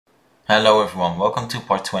Hello everyone, welcome to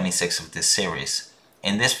part 26 of this series.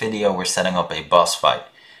 In this video we're setting up a boss fight,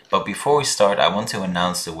 but before we start I want to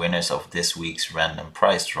announce the winners of this week's random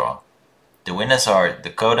prize draw. The winners are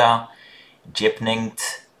Dakota,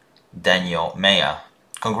 Jipningt, Daniel, Maya.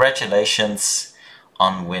 Congratulations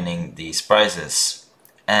on winning these prizes.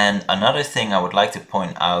 And another thing I would like to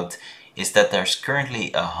point out is that there's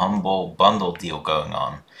currently a humble bundle deal going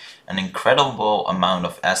on. An incredible amount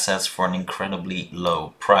of assets for an incredibly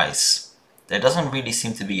low price. There doesn't really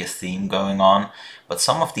seem to be a theme going on, but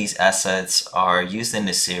some of these assets are used in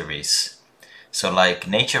the series. So like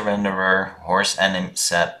Nature Renderer, Horse Anim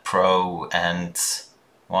Set Pro, and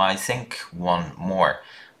well, I think one more.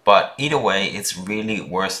 But either way, it's really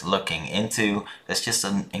worth looking into. There's just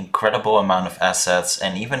an incredible amount of assets,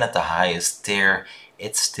 and even at the highest tier,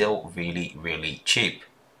 it's still really cheap.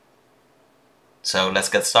 So let's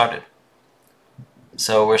get started.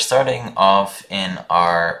 So we're starting off in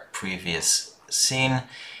our previous scene,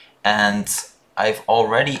 and I've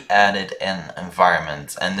already added an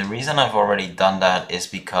environment, and the reason I've already done that is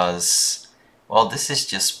because, well, this is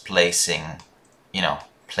just placing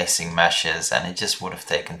meshes, and it just would have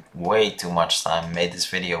taken way too much time, made this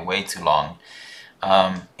video way too long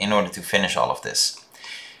in order to finish all of this.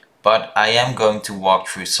 But I am going to walk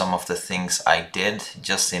through some of the things I did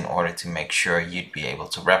just in order to make sure you'd be able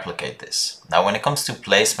to replicate this. Now when it comes to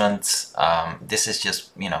placement, this is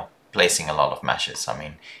just, placing a lot of meshes. I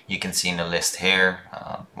mean, you can see in the list here,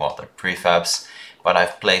 well, they're prefabs, but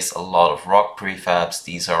I've placed a lot of rock prefabs.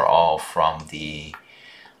 These are all from the,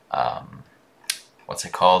 what's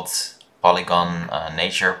it called? Polygon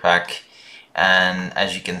Nature pack. And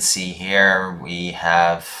as you can see here, we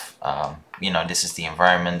have this is the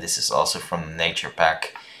environment. This is also from the nature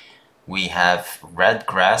pack. We have red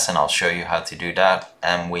grass, and I'll show you how to do that.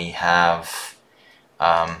 And we have,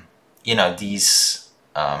 these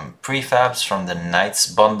prefabs from the Knights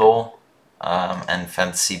bundle and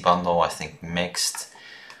Fantasy bundle, I think mixed.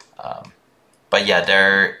 But yeah,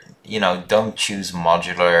 they're, don't choose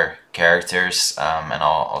modular characters, and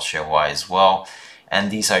I'll show why as well. And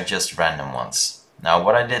these are just random ones. Now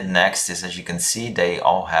what I did next is, as you can see, they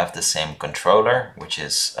all have the same controller, which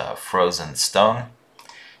is frozen stone.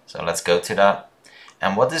 So let's go to that.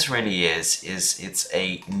 And what this really is it's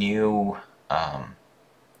a new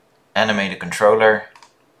animated controller.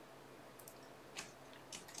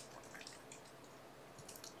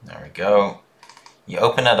 There we go. You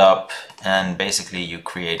open it up, and basically you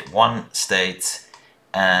create one state,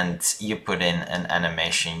 and you put in an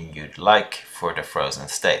animation you'd like for the frozen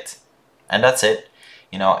state. And that's it.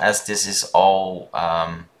 As this is all,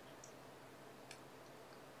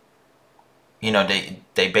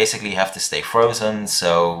 they basically have to stay frozen,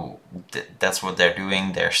 so that's what they're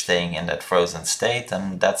doing. They're staying in that frozen state,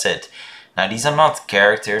 and that's it. Now these are not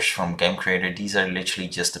characters from Game Creator, these are literally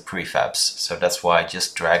just the prefabs, so that's why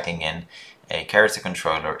just dragging in a character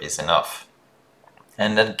controller is enough.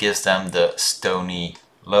 And that gives them the stony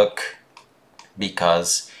look,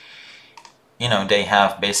 because they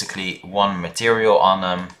have basically one material on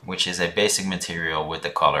them, which is a basic material with the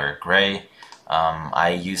color gray. I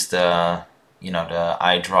used the the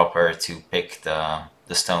eyedropper to pick the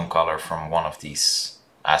stone color from one of these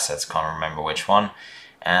assets, can't remember which one,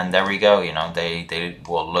 and there we go. They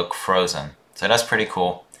will look frozen, so that's pretty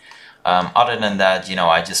cool. Other than that,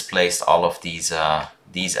 I just placed all of these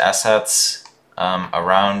assets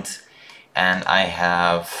around, and I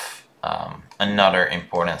have another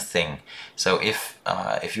important thing. So if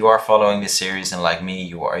you are following this series and like me,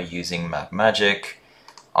 you are using Map Magic,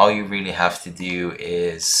 all you really have to do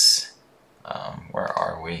is, where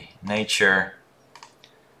are we? Nature.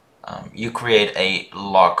 You create a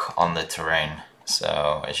lock on the terrain.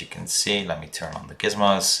 So as you can see, let me turn on the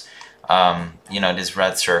gizmos. This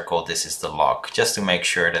red circle, this is the lock, just to make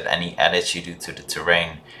sure that any edits you do to the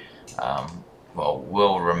terrain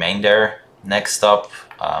will remain there. Next up,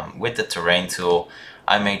 with the terrain tool,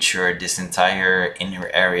 I made sure this entire inner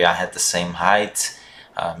area had the same height.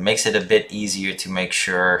 Makes it a bit easier to make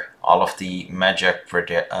sure all of the magic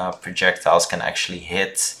projectiles can actually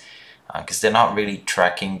hit, because they're not really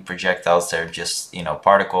tracking projectiles, they're just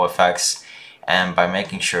particle effects. And by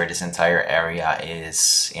making sure this entire area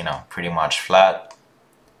is pretty much flat,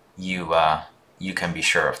 you can be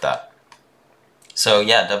sure of that. So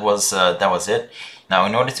yeah, that was it. Now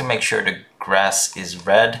in order to make sure the grass is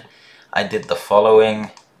red, I did the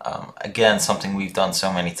following. Again, something we've done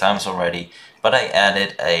so many times already, but I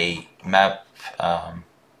added a map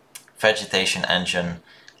vegetation engine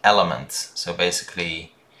element. So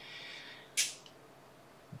basically,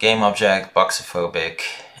 game object, boxophobic,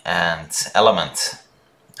 and element.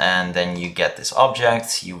 and then you get this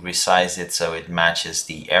object, you resize it so it matches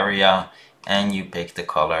the area, and you pick the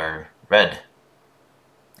color red.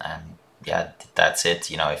 And yeah, that's it.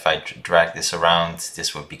 You know, if I drag this around,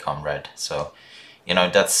 this would become red. So, you know,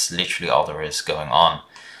 that's literally all there is going on.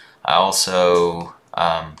 I also,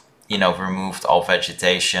 you know, removed all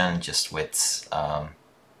vegetation just with,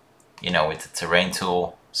 you know, with the terrain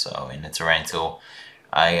tool. So in the terrain tool,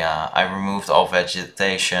 I removed all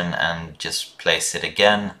vegetation and just placed it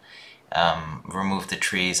again. Removed the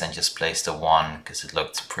trees and just placed the one because it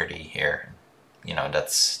looked pretty here. You know,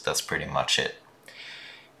 that's pretty much it.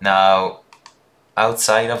 Now,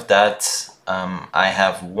 outside of that, I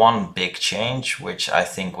have one big change, which I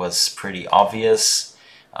think was pretty obvious.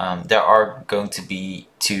 There are going to be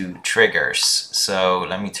two triggers. So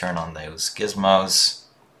let me turn on those gizmos.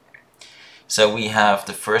 So we have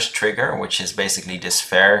the first trigger, which is basically this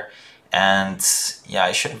sphere. And yeah,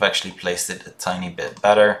 I should have actually placed it a tiny bit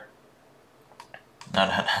better.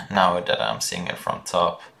 Now that I'm seeing it from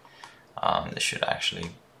top, this should actually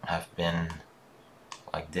have been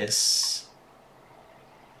like this.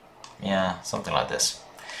 Yeah, something like this.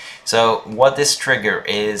 So what this trigger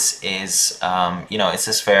is you know, it's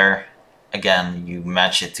a sphere. Again, you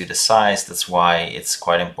match it to the size. That's why it's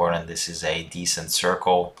quite important. This is a decent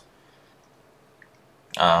circle.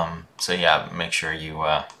 So yeah, make sure you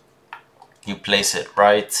you place it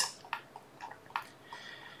right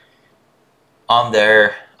on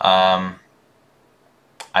there. I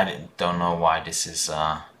don't know why this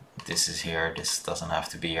is here. This doesn't have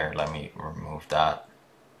to be here. Let me remove that.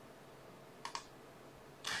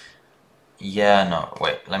 Yeah, no,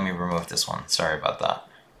 wait, let me remove this one. Sorry about that.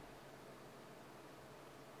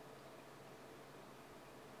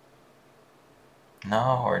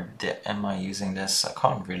 No, or am I using this? I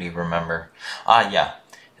can't really remember. Ah, yeah.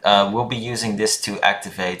 We'll be using this to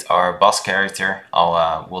activate our boss character.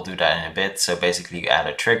 We'll do that in a bit. So basically you add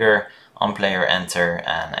a trigger, on player enter,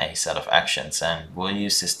 and a set of actions. And we'll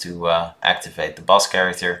use this to activate the boss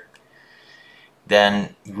character.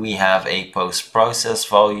 Then we have a post-process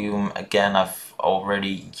volume. Again, I've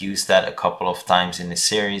already used that a couple of times in the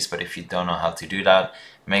series, but if you don't know how to do that,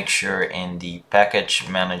 make sure in the package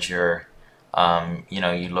manager, you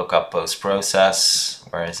know, you look up post-process.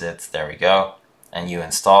 Where is it? There we go. And you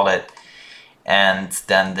install it. And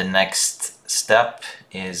then the next step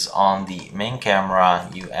is on the main camera,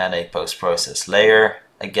 you add a post-process layer.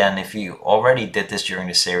 Again, if you already did this during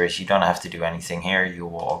the series, you don't have to do anything here. You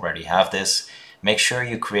will already have this. Make sure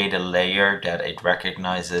you create a layer that it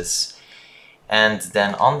recognizes. And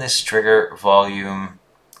then on this trigger volume,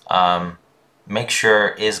 make sure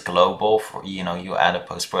is global. For, you know, you add a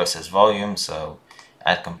post-process volume. So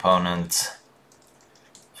add component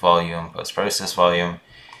volume, post-process volume.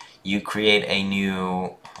 You create a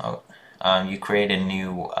new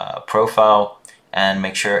profile, and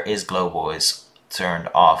make sure is global is turned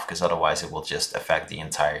off, because otherwise it will just affect the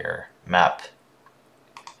entire map.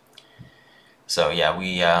 So yeah,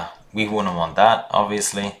 we wouldn't want that,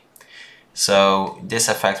 obviously. So this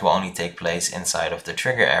effect will only take place inside of the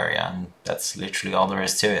trigger area, and that's literally all there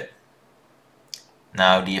is to it.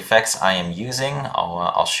 Now the effects I am using,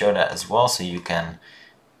 I'll show that as well, so you can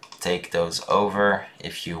take those over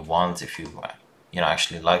if you want, if you know,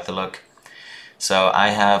 actually like the look. So I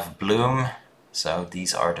have bloom. So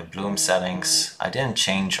these are the bloom settings. I didn't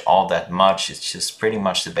change all that much. It's just pretty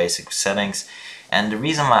much the basic settings. And the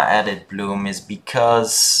reason why I added bloom is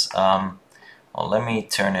because, well, let me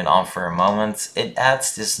turn it on for a moment. It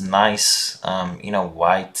adds this nice, you know,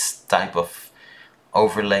 white type of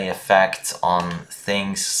overlay effect on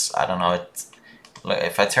things. I don't know,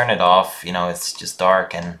 if I turn it off, you know, it's just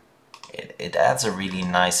dark, and it adds a really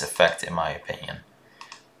nice effect in my opinion.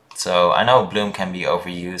 So I know bloom can be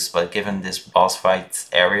overused, but given this boss fight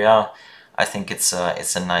area, I think it's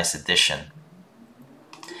a nice addition.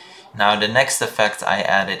 Now the next effect I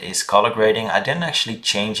added is color grading. I didn't actually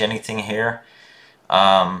change anything here.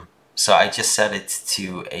 So I just set it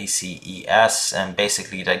to ACES, and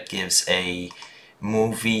basically that gives a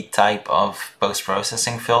movie type of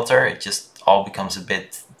post-processing filter. It just all becomes a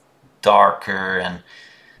bit darker, and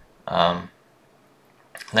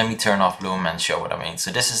let me turn off bloom and show what I mean. So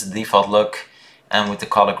this is the default look, and with the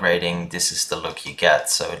color grading, this is the look you get.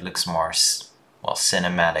 So it looks more, well,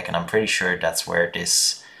 cinematic, and I'm pretty sure that's where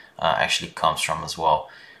this actually comes from as well.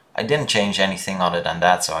 I didn't change anything other than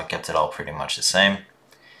that, so I kept it all pretty much the same.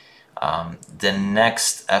 The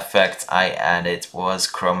next effect I added was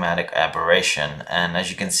chromatic aberration, and as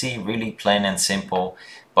you can see, really plain and simple,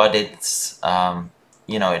 but it's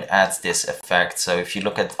you know, it adds this effect. So if you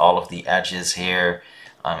look at all of the edges here,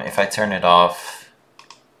 if I turn it off,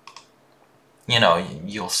 you know,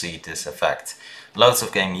 you'll see this effect. Loads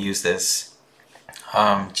of games use this.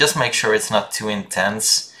 Just make sure it's not too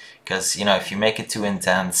intense, because, you know, if you make it too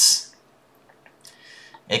intense,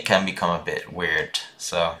 it can become a bit weird.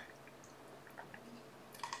 So,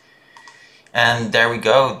 and there we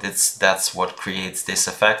go. That's what creates this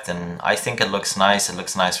effect, and I think it looks nice. It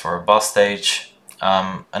looks nice for a boss stage.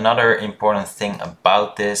 Another important thing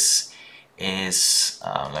about this is,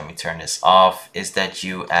 let me turn this off, is that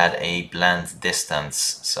you add a blend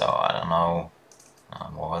distance. So I don't know,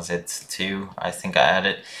 what was it, 2? I think I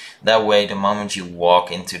added. That way, the moment you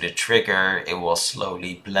walk into the trigger, it will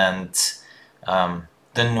slowly blend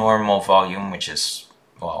the normal volume, which is,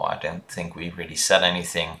 well, I don't think we really set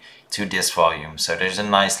anything, to this volume. So there's a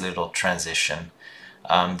nice little transition.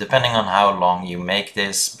 Depending on how long you make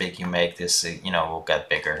this, big you make this, you know, will get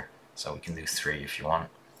bigger. So we can do 3 if you want.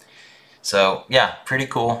 So yeah, pretty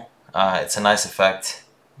cool. It's a nice effect.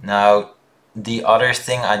 Now, the other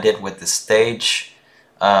thing I did with the stage,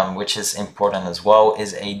 which is important as well,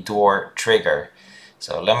 is a door trigger.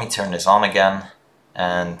 So let me turn this on again,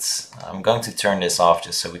 and I'm going to turn this off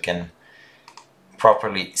just so we can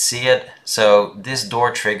properly see it. So this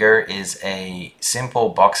door trigger is a simple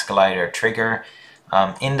box collider trigger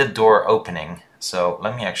in the door opening. So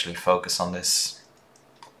let me actually focus on this.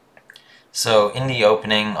 So in the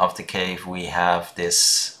opening of the cave we have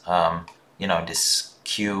this, you know, this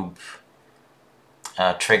cube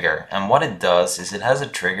trigger, and what it does is it has a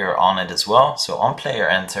trigger on it as well. So on player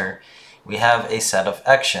enter we have a set of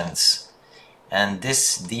actions, and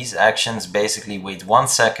these actions basically wait 1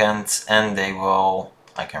 second and they will,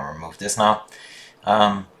 I can remove this now,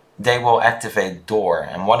 they will activate door.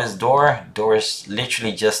 And what is door? Door is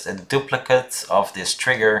literally just a duplicate of this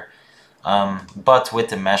trigger, but with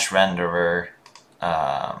the mesh renderer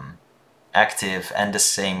active and the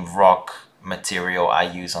same rock material I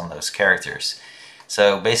use on those characters.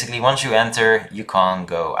 So basically once you enter you can't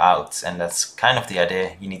go out, and that's kind of the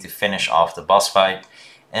idea. You need to finish off the boss fight,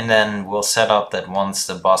 and then we'll set up that once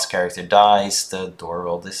the boss character dies, the door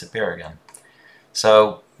will disappear again.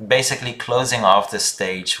 So basically closing off the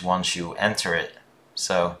stage once you enter it.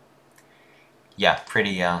 So yeah,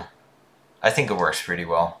 pretty, I think it works pretty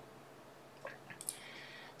well.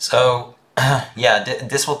 So yeah,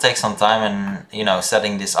 this will take some time, and you know,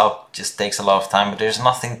 setting this up just takes a lot of time, but there's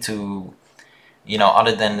nothing to, you know,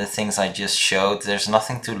 other than the things I just showed, there's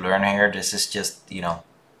nothing to learn here. This is just, you know,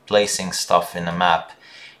 placing stuff in the map.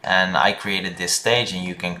 And I created this stage, and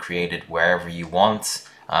you can create it wherever you want.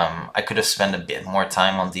 I could have spent a bit more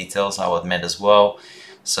time on details, I'll admit as well.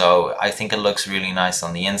 So I think it looks really nice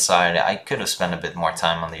on the inside. I could have spent a bit more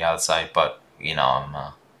time on the outside, but you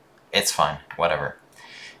know, it's fine, whatever.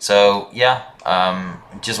 So yeah,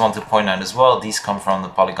 just want to point out as well, these come from the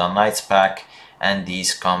Polygon Nights pack, and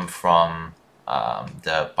these come from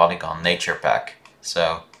the Polygon Nature pack.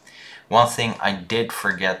 So one thing I did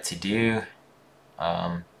forget to do,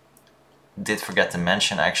 to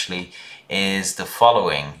mention actually, is the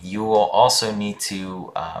following. You will also need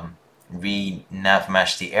to re-nav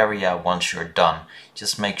mesh the area once you're done.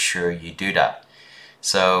 Just make sure you do that.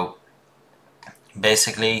 So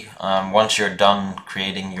basically, once you're done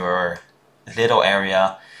creating your little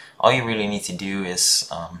area, all you really need to do is,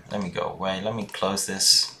 let me go away, let me close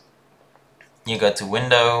this. You go to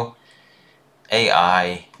Window,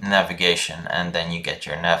 AI, Navigation, and then you get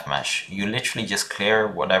your nav mesh. You literally just clear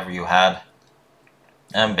whatever you had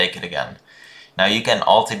and bake it again. Now you can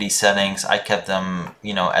alter these settings. I kept them,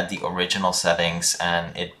 you know, at the original settings,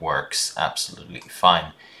 and it works absolutely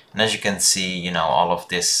fine. And as you can see, you know, all of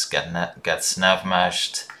this gets nav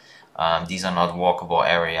meshed. These are not walkable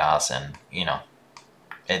areas, and you know,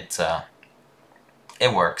 it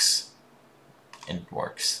works. It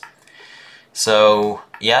works. So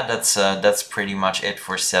yeah, that's pretty much it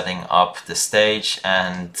for setting up the stage.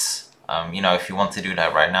 And you know, if you want to do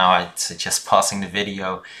that right now, I'd suggest pausing the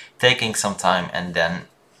video, taking some time, and then,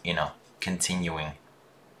 you know, continuing.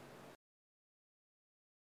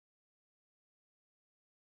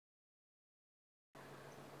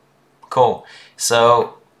 Cool.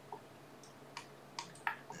 So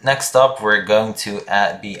next up, we're going to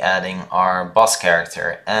be adding our boss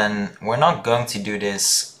character, and we're not going to do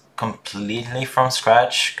this completely from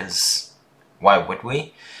scratch, because why would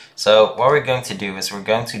we? So what we're going to do is we're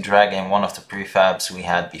going to drag in one of the prefabs we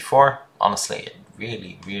had before. Honestly, it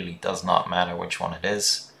really does not matter which one it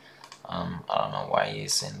is. I don't know why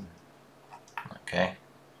he's in. Okay.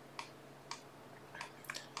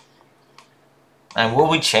 And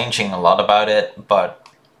we'll be changing a lot about it, but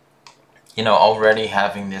you know, already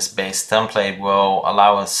having this base template will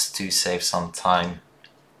allow us to save some time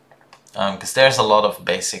because there's a lot of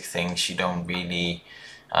basic things you don't really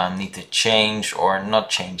need to change or not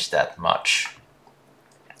change that much.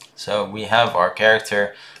 So we have our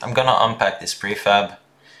character. I'm gonna unpack this prefab.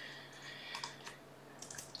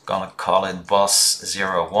 Gonna call it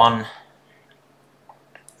Boss01.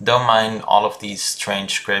 Don't mind all of these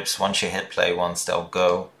strange scripts. Once you hit play once, they'll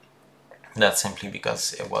go. That's simply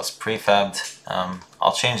because it was prefabbed.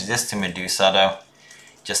 I'll change this to Medusa though,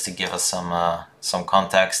 just to give us some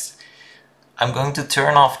context. I'm going to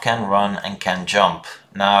turn off can run and can jump.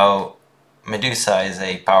 Now, Medusa is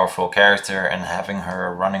a powerful character, and having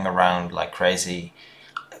her running around like crazy,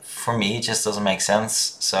 for me, it just doesn't make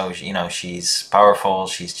sense. So, you know, she's powerful,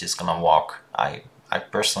 she's just gonna walk. I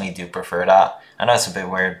personally do prefer that. I know it's a bit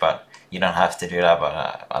weird, but you don't have to do that,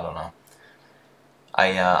 but I don't know.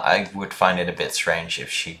 I would find it a bit strange if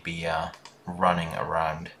she'd be running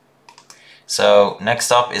around. So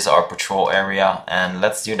next up is our patrol area, and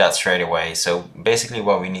let's do that straight away. So basically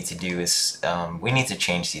what we need to do is we need to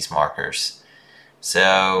change these markers.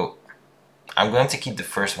 So I'm going to keep the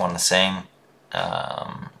first one the same,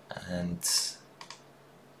 and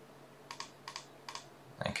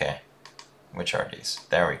okay, which are these?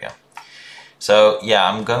 There we go. So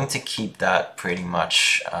yeah, I'm going to keep that pretty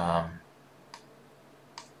much,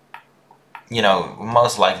 you know,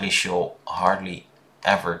 most likely she'll hardly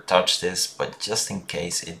ever touch this, but just in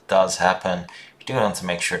case it does happen, we do want to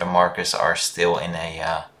make sure the markers are still in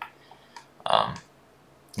a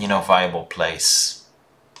you know, viable place.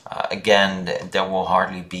 Again, there will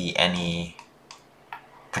hardly be any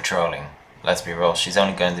patrolling. Let's be real, she's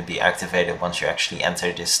only going to be activated once you actually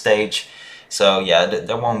enter this stage. So yeah,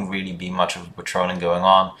 there won't really be much of patrolling going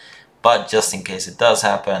on, but just in case it does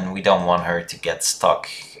happen, we don't want her to get stuck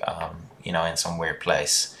you know, in some weird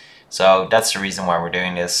place. So that's the reason why we're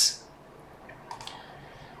doing this.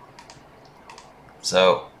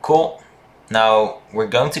 So cool. Now we're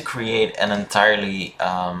going to create an entirely,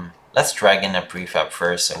 let's drag in a prefab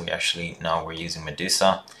first so we actually know we're using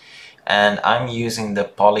Medusa. And I'm using the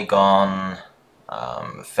Polygon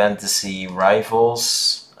Fantasy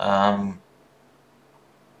Rivals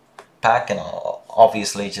pack, and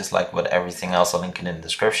obviously just like with everything else, I'll link it in the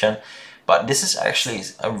description. But this is actually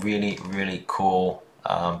a really cool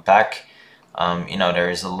pack. You know, there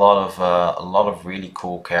is a lot of really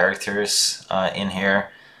cool characters in here.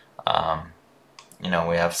 You know,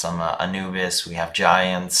 we have some Anubis, we have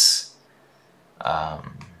giants,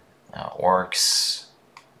 orcs,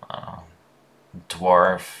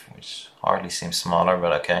 dwarf, which hardly seems smaller,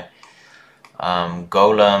 but okay.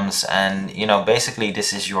 Golems, and you know, basically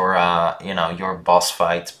this is your you know, your boss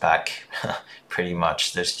fight pack. Pretty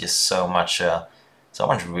much. There's just so much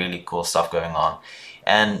really cool stuff going on.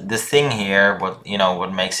 And the thing here,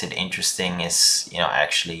 what makes it interesting is, you know,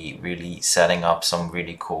 actually really setting up some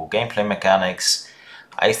really cool gameplay mechanics.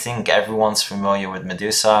 I think everyone's familiar with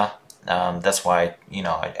Medusa. That's why, you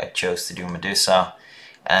know, I chose to do Medusa,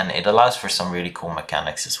 and it allows for some really cool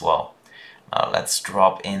mechanics as well. Let's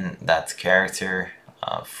drop in that character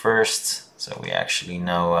first, so we actually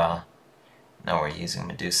know we're using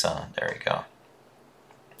Medusa. There we go.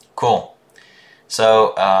 Cool.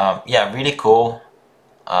 So yeah, really cool.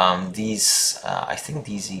 These I think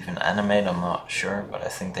these even animate, I'm not sure, but I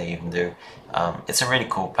think they even do. It's a really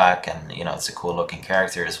cool pack, and you know, it's a cool looking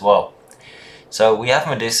character as well. So we have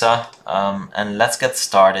Medusa, and let's get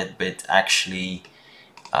started with actually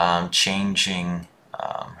changing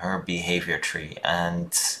her behavior tree.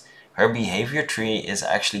 And her behavior tree is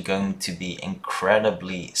actually going to be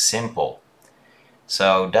incredibly simple.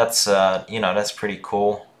 So that's you know, that's pretty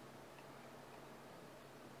cool.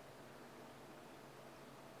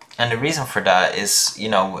 And the reason for that is, you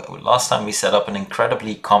know, last time we set up an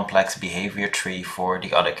incredibly complex behavior tree for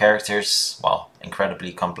the other characters. Well,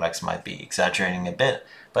 incredibly complex might be exaggerating a bit,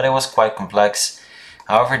 but it was quite complex.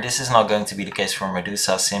 However, this is not going to be the case for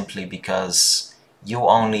Medusa, simply because you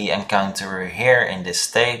only encounter her here in this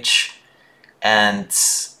stage, and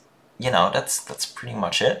you know, that's pretty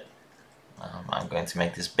much it. I'm going to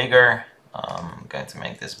make this bigger. I'm going to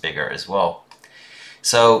make this bigger as well.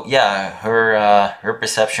 So yeah, her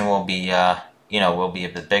perception will be you know, will be a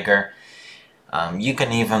bit bigger. You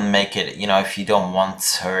can even make it, you know, if you don't want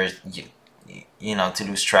her you know, to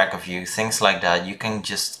lose track of you, things like that, you can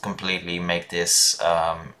just completely make this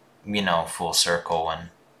you know, full circle and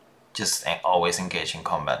just always engage in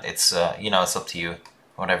combat. It's you know, it's up to you,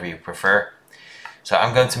 whatever you prefer. So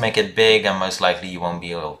I'm going to make it big, and most likely you won't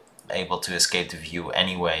be able to escape the view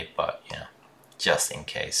anyway, but you know, just in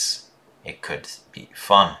case, it could be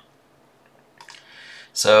fun.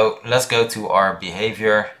 So let's go to our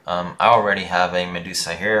behavior. I already have a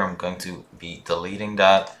Medusa here. I'm going to be deleting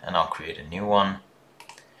that and I'll create a new one.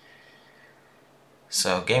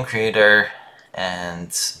 So game creator and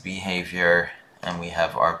behavior, and we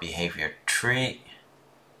have our behavior tree.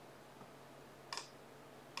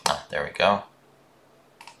 There we go.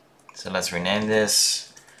 So let's rename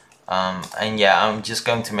this. And yeah, I'm just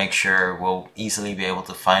going to make sure we'll easily be able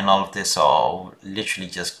to find all of this. So I'll literally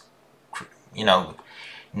just, you know,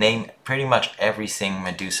 name pretty much everything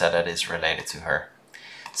Medusa that is related to her.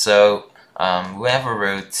 So we have a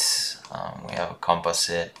root, we have a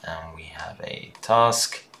composite, and we have a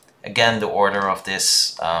task. Again, the order of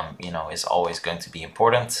this, you know, is always going to be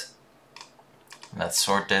important. Let's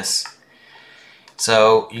sort this.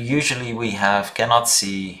 So usually we have cannot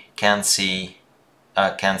see, can see,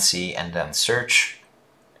 and then search.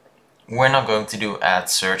 We're not going to do add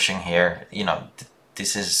searching here. You know,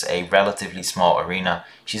 this is a relatively small arena.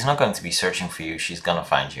 She's not going to be searching for you. She's gonna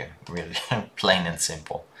find you, really, plain and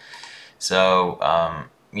simple. So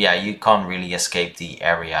yeah, you can't really escape the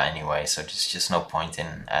area anyway. So there's just no point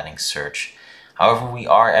in adding search. However, we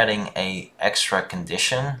are adding a extra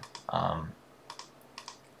condition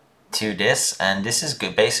to this, and this is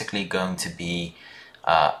basically going to be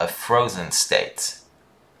a frozen state.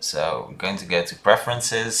 So I'm going to go to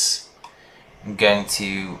preferences. I'm going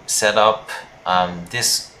to set up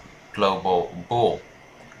this global bool.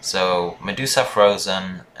 So Medusa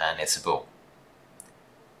frozen, and it's a bool.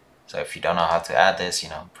 So if you don't know how to add this, you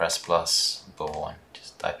know, press plus bool and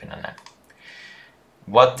just type in a name.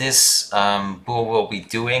 What this bool will be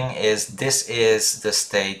doing is, this is the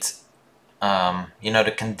state, you know,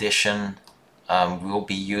 the condition we'll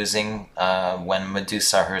be using when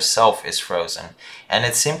Medusa herself is frozen. And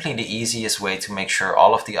it's simply the easiest way to make sure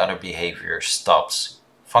all of the other behavior stops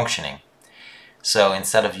functioning. So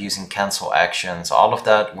instead of using cancel actions, all of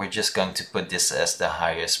that, we're just going to put this as the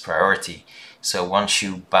highest priority. So once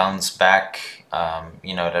you bounce back,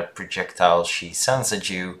 you know, that projectile she sends at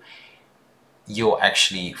you, you'll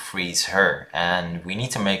actually freeze her. And we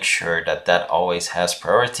need to make sure that that always has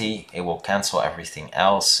priority. It will cancel everything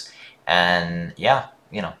else. And yeah,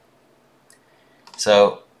 you know,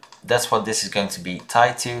 so that's what this is going to be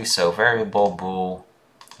tied to. So variable bool,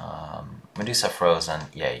 Medusa frozen,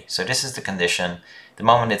 yay. So this is the condition. The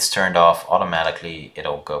moment it's turned off, automatically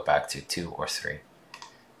it'll go back to 2 or 3.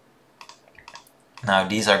 Now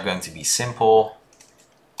these are going to be simple.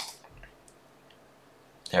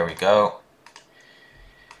 There we go.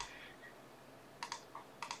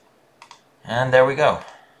 And there we go.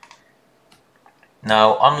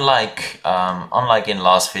 Now, unlike in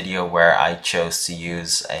last video where I chose to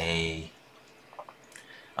use a,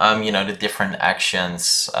 you know, the different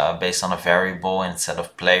actions based on a variable instead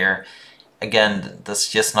of player, again, that's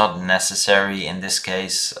just not necessary in this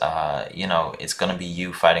case. You know, it's gonna be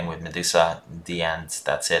you fighting with Medusa, the end,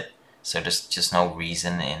 that's it. So there's just no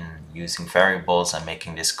reason in using variables and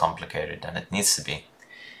making this complicated than it needs to be.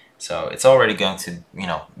 So it's already going to, you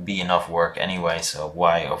know, be enough work anyway, so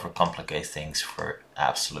why overcomplicate things for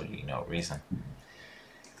absolutely no reason.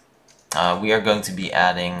 We are going to be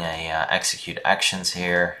adding a execute actions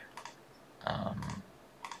here.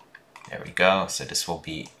 There we go. So this will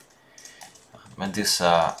be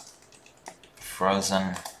Medusa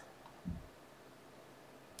frozen.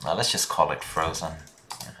 Now let's just call it frozen.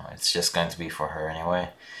 You know, it's just going to be for her anyway.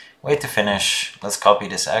 Wait to finish. Let's copy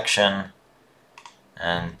this action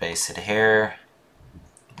and paste it here.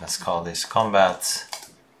 Let's call this combat.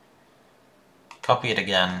 Copy it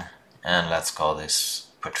again, and let's call this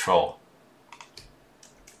patrol.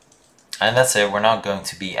 And that's it. We're not going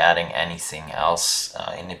to be adding anything else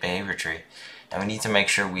in the behavior tree. And we need to make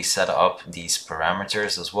sure we set up these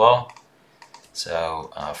parameters as well.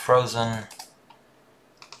 So frozen,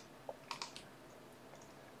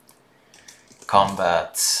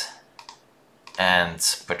 combat, and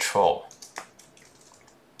patrol.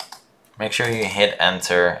 Make sure you hit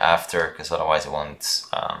enter after, because otherwise it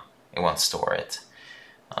won't store it.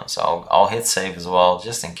 So I'll hit save as well,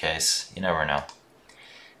 just in case. You never know.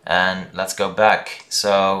 And let's go back.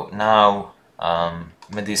 So now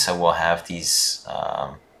Medusa will have these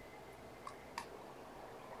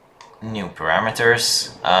new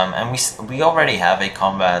parameters, and we already have a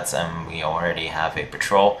combat and we already have a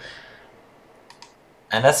patrol,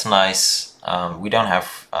 and that's nice. We don't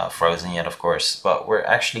have frozen yet, of course, but we're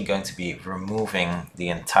actually going to be removing the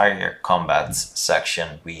entire combat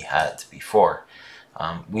section we had before.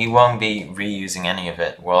 We won't be reusing any of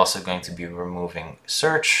it. We're also going to be removing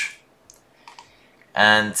search,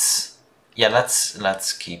 and yeah,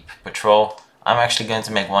 let's keep patrol. I'm actually going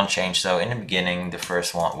to make one change. So in the beginning, the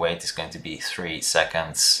first one wait is going to be 3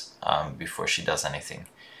 seconds before she does anything.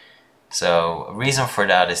 So a reason for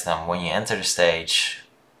that is that when you enter the stage,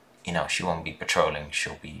 you know, she won't be patrolling,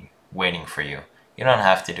 she'll be waiting for you. You don't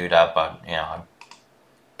have to do that, but you know, I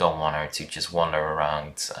don't want her to just wander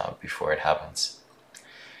around before it happens.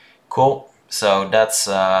 Cool, so that's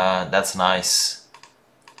nice.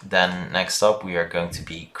 Then next up we are going to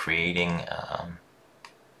be creating,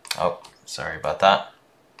 oh, sorry about that.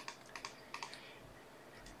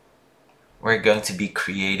 We're going to be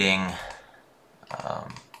creating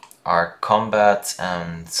our combat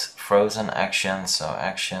and frozen actions. So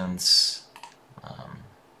actions,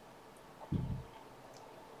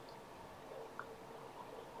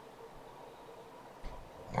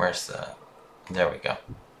 where's the, there we go.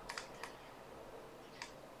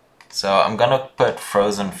 So I'm gonna put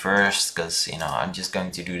frozen first because, you know, I'm just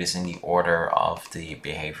going to do this in the order of the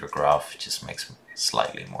behavior graph. It just makes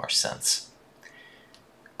slightly more sense.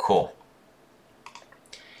 Cool.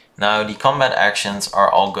 Now the combat actions are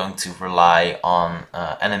all going to rely on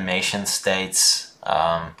animation states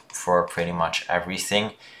for pretty much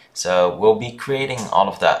everything. So we'll be creating all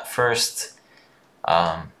of that first.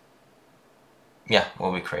 Yeah,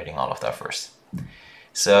 we'll be creating all of that first.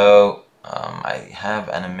 So I have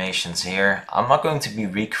animations here. I'm not going to be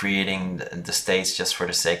recreating the states just for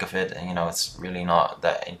the sake of it. You know, it's really not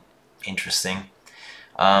that interesting.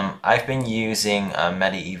 I've been using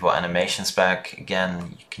Medieval Animations Pack.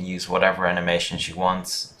 Again, you can use whatever animations you want.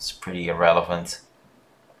 It's pretty irrelevant.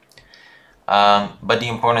 But the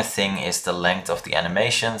important thing is the length of the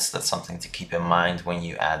animations. That's something to keep in mind when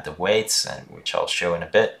you add the weights, which I'll show in a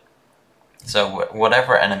bit. So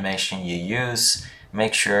whatever animation you use,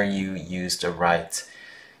 make sure you use the right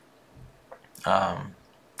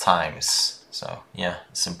times. So yeah,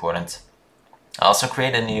 it's important. I also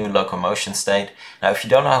create a new locomotion state. Now if you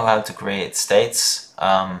don't know how to create states,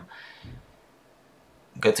 go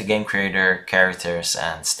to Game Creator, Characters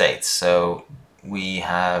and States. So we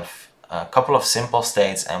have a couple of simple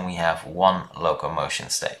states and we have one locomotion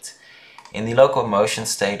state. In the locomotion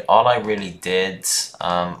state, all I really did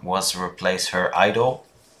was replace her idle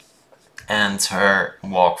and her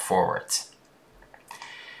walk forward.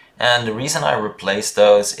 And the reason I replaced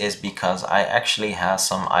those is because I actually have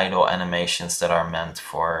some idle animations that are meant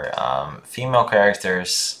for female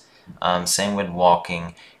characters. Same with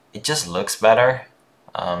walking. It just looks better,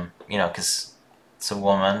 you know, because it's a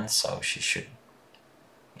woman, so she should,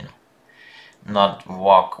 you know, not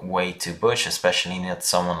walk way too bush, especially not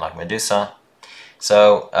someone like Medusa.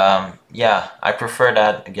 So yeah, I prefer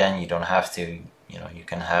that. Again, you don't have to, you know, you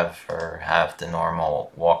can have her have the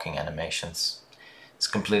normal walking animations. It's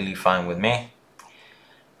completely fine with me.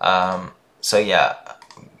 So yeah,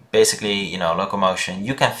 basically, you know, locomotion,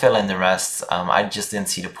 you can fill in the rest. I just didn't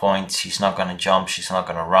see the point. She's not gonna jump, she's not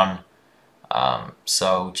gonna run.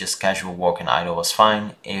 So just casual walk and idle was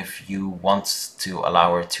fine. If you want to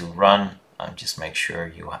allow her to run, just make sure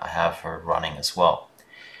you have her running as well.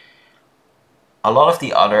 A lot of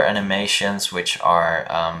the other animations, which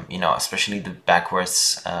are, you know, especially the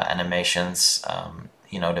backwards animations,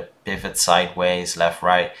 you know, the pivot sideways, left,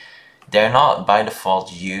 right, they're not by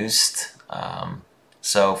default used.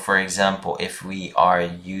 So for example, if we are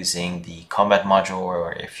using the combat module,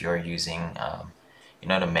 or if you're using, you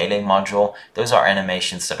know, the melee module, those are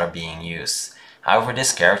animations that are being used. However,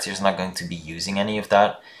 this character is not going to be using any of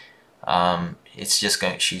that.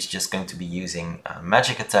 She's just going to be using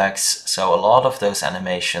magic attacks, so a lot of those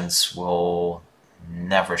animations will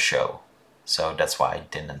never show. So that's why I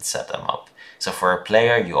didn't set them up. So for a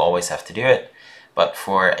player, you always have to do it, but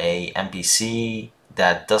for a NPC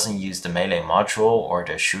that doesn't use the melee module or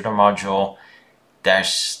the shooter module,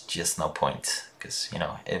 there's just no point, because, you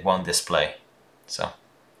know, it won't display. So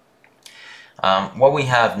what we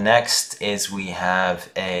have next is we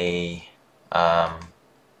have a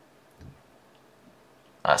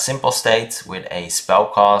simple state with a spell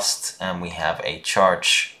cost, and we have a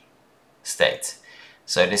charge state.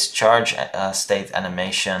 So this charge state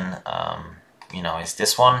animation, you know, is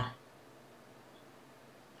this one.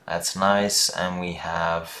 That's nice. And we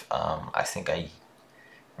have, I think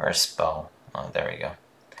where's spell? Oh, there we go.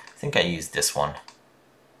 I think I used this one.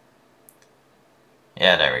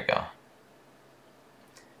 Yeah, there we go.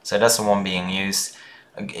 So that's the one being used.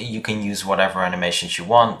 You can use whatever animations you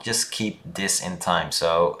want, just keep this in time,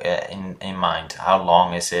 so in mind, how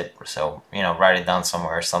long is it? So, you know, write it down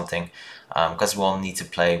somewhere or something, because we'll need to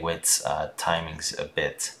play with timings a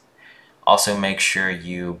bit. Also make sure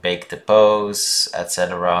you bake the pose,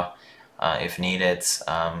 etc. If needed.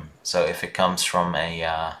 So if it comes from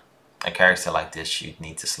a a character like this, you'd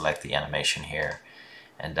need to select the animation here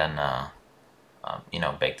and then you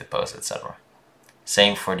know, bake the pose, etc.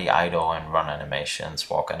 Same for the idle and run animations,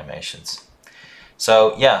 walk animations.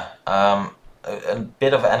 So yeah, a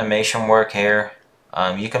bit of animation work here.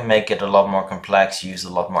 You can make it a lot more complex, use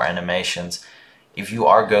a lot more animations. If you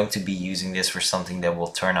are going to be using this for something that will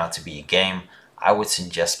turn out to be a game, I would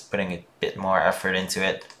suggest putting a bit more effort into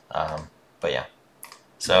it. But yeah,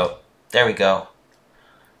 so there we go.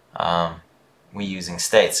 We're using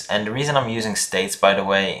states, and the reason I'm using states, by the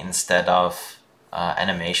way, instead of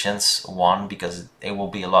animations, one, because it will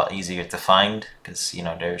be a lot easier to find, because you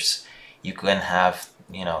know, you can have,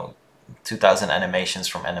 you know, 2000 animations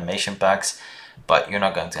from animation packs, but you're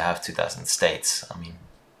not going to have 2000 states, I mean,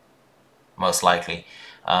 most likely.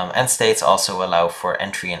 And states also allow for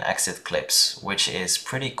entry and exit clips, which is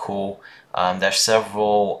pretty cool. There's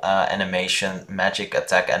several animation, magic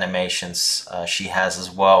attack animations she has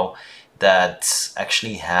as well, that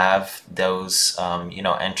actually have those, you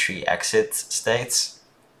know, entry exit states.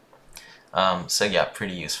 So yeah,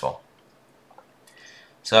 pretty useful.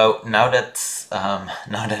 So now that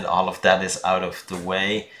now that all of that is out of the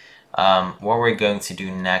way, what we're going to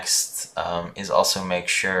do next is also make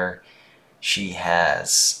sure she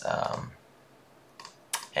has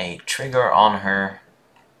a trigger on her.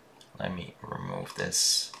 Let me remove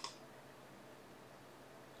this.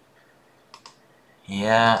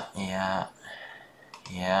 Yeah.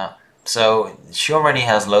 So she already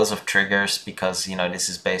has loads of triggers because, you know, this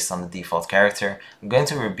is based on the default character. I'm going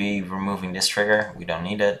to be removing this trigger. We don't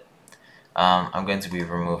need it. I'm going to be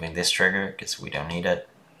removing this trigger because we don't need it.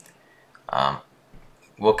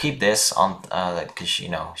 We'll keep this on because, you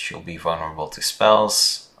know, she'll be vulnerable to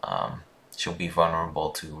spells. She'll be vulnerable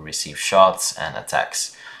to receive shots and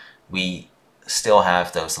attacks. We still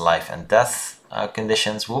have those life and death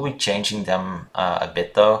conditions. We'll be changing them a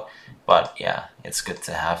bit though, but yeah, it's good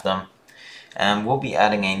to have them. And we'll be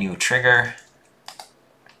adding a new trigger,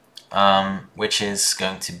 which is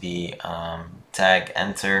going to be tag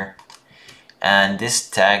enter. And this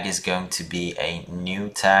tag is going to be a new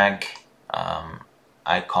tag.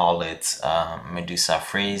 I call it Medusa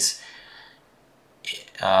Freeze.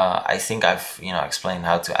 I think I've, you know, explained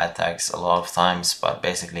how to add tags a lot of times, but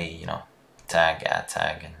basically, you know, tag, add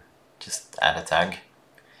tag, and just add a tag.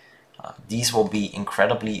 These will be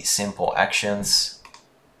incredibly simple actions.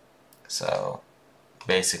 So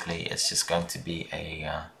basically it's just going to be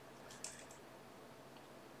a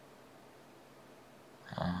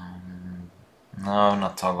no,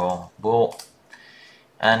 not toggle, bool,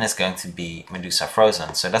 and it's going to be Medusa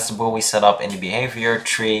Frozen. So that's the bool we set up in the behavior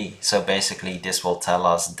tree. So basically this will tell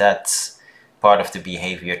us that part of the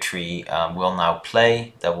behavior tree will now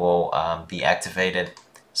play, that will be activated.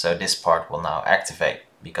 So this part will now activate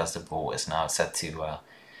because the bool is now set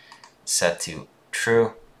to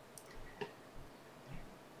true.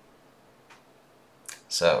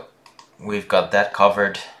 So we've got that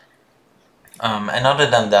covered. And other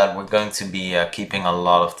than that, we're going to be keeping a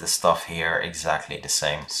lot of the stuff here exactly the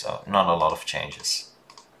same. So not a lot of changes,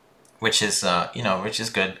 which is you know, which is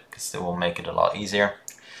good because it will make it a lot easier.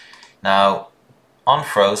 Now on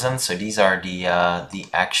Frozen, so these are the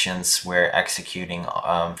actions we're executing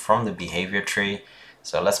from the behavior tree.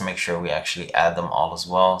 So let's make sure we actually add them all as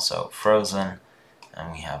well. So Frozen,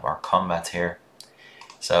 and we have our combat here.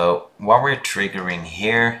 So what we're triggering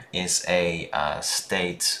here is a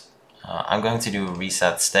state. I'm going to do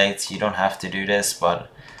reset states. You don't have to do this,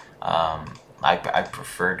 but I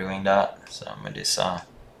prefer doing that. So Medusa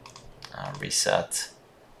reset,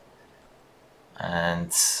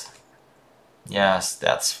 and yes,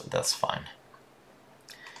 that's fine.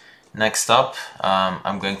 Next up,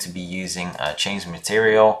 I'm going to be using change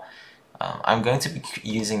material. I'm going to be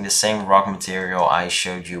using the same rock material I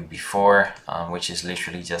showed you before, which is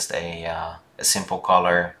literally just a simple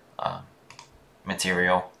color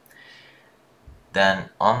material. Then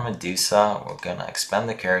on Medusa, we're going to expand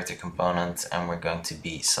the character component and we're going to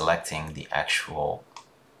be selecting the actual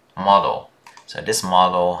model. So this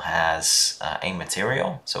model has a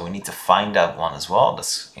material, so we need to find that one as well.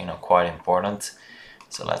 That's, you know, quite important.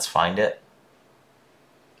 So let's find it.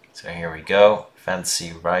 So here we go,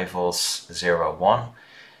 Fantasy Rivals 01.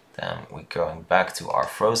 Then we're going back to our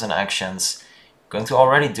Frozen actions. Going to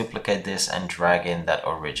already duplicate this and drag in that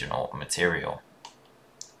original material.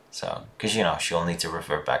 So, because, you know, she'll need to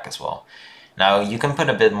revert back as well. Now you can put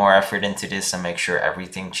a bit more effort into this and make sure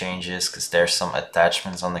everything changes, because there's some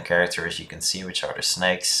attachments on the character, as you can see, which are the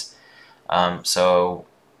snakes. So,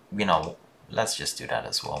 you know, let's just do that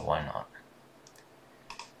as well, why not?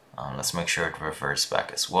 Let's make sure it reverts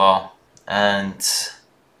back as well. And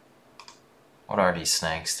What are these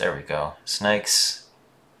snakes? There we go, snakes.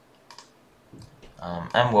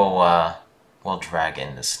 And we'll drag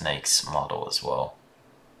in the snakes model as well.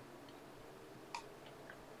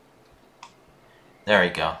 There we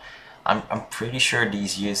go. I'm pretty sure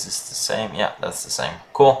these uses the same. Yeah, that's the same.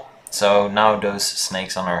 Cool. So now those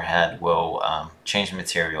snakes on our head will change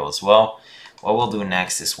material as well. What we'll do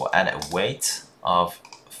next is we'll add a wait of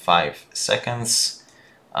 5 seconds.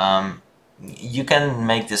 You can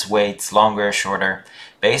make this wait longer, shorter.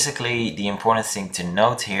 Basically, the important thing to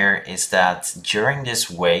note here is that during this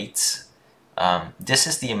wait, this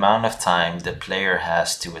is the amount of time the player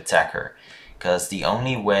has to attack her. Because the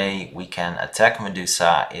only way we can attack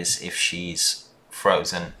Medusa is if she's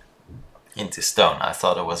frozen into stone. I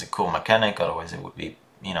thought it was a cool mechanic, otherwise it would be,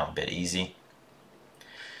 you know, a bit easy.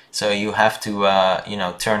 So you have to, you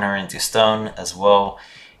know, turn her into stone as well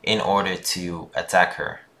in order to attack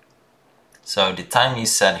her. So the time you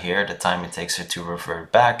set here, the time it takes her to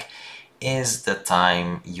revert back, is the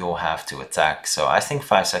time you'll have to attack. So I think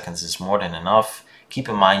 5 seconds is more than enough. Keep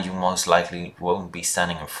in mind you most likely won't be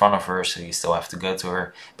standing in front of her, so you still have to go to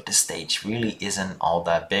her, but the stage really isn't all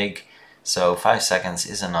that big, so 5 seconds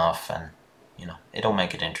is enough, and you know, it'll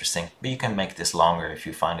make it interesting. But you can make this longer if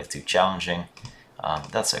you find it too challenging.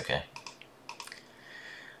 That's okay.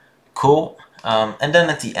 Cool. And then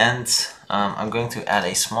at the end, I'm going to add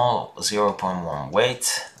a small 0.1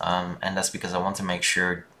 weight, and that's because I want to make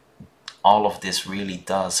sure all of this really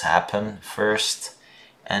does happen first.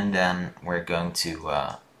 And then we're going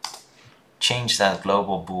to change that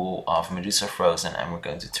global bool of Medusa Frozen, and we're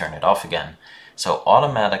going to turn it off again. So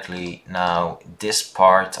automatically now this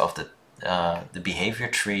part of the behavior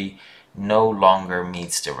tree no longer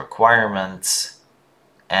meets the requirements,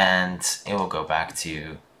 and it will go back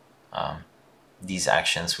to these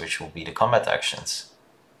actions, which will be the combat actions.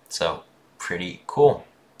 So pretty cool.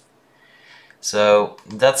 So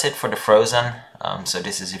that's it for the Frozen. So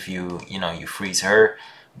this is if you freeze her.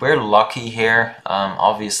 We're lucky here.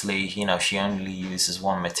 Obviously, you know, she only uses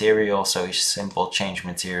one material, so a simple change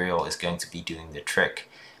material is going to be doing the trick.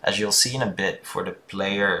 As you'll see in a bit, for the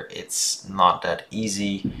player, it's not that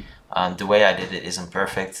easy. The way I did it isn't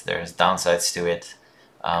perfect. There's downsides to it.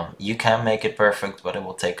 You can make it perfect, but it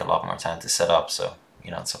will take a lot more time to set up, so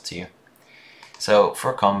you know, it's up to you. So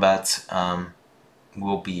for combat,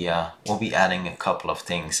 we'll be adding a couple of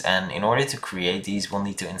things, and in order to create these, we'll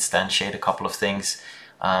need to instantiate a couple of things,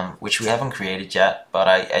 which we haven't created yet, but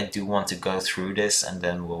I do want to go through this, and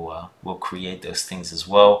then we'll create those things as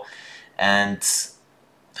well. And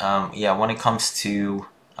yeah, when it comes to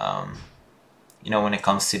when it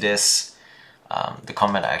comes to this, the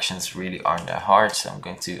combat actions really aren't that hard. So I'm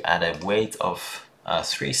going to add a wait of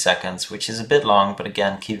 3 seconds, which is a bit long, but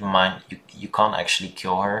again, keep in mind you can't actually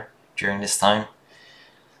kill her during this time.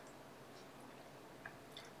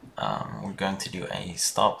 We're going to do a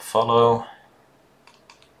stop follow.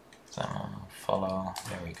 Follow,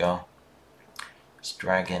 there we go. Let's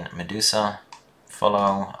drag in Medusa,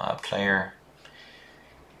 follow player.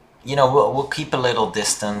 You know, we'll keep a little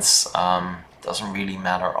distance. Doesn't really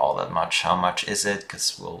matter all that much. How much is it?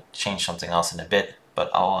 Because we'll change something else in a bit.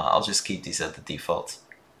 But I'll just keep these at the default.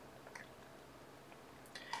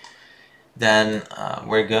 Then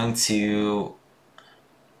we're going to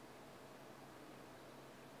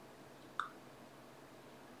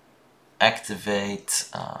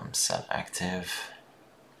activate, set active.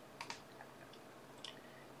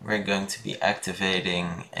 We're going to be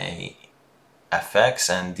activating a FX,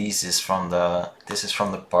 and this is from the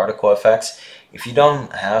Particle FX. If you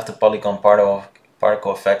don't have the Polygon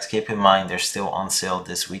Particle FX, keep in mind they're still on sale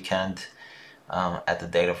this weekend at the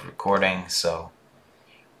date of recording, so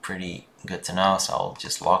pretty good to know. So I'll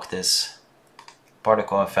just lock this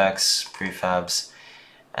Particle FX prefabs,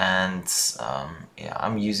 and yeah,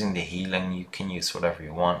 I'm using the healing. You can use whatever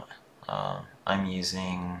you want. I'm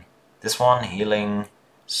using this one, healing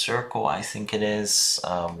circle, I think it is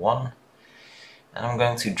 1. And I'm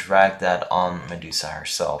going to drag that on Medusa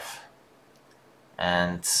herself.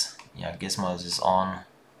 And yeah, Gizmos is on.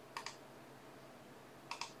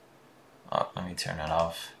 Oh, let me turn it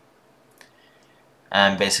off.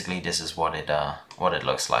 And basically this is what it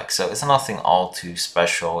looks like. So it's nothing all too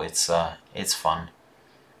special. It's fun.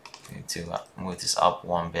 I need to move this up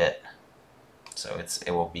one bit, so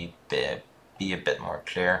it will be a bit more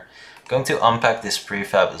clear. I'm going to unpack this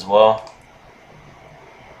prefab as well.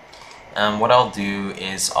 And what I'll do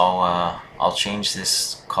is I'll change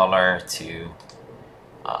this color to,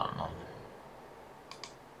 I don't know,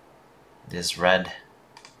 this red.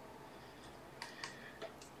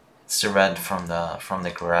 It's the red from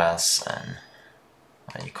the grass, and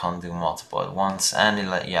You can't do multiple at once, and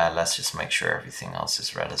yeah, let's just make sure everything else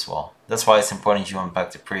is red as well. That's why it's important you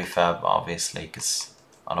unpack the prefab, obviously, because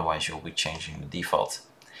otherwise you'll be changing the default.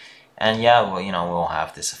 And yeah, well, you know, we'll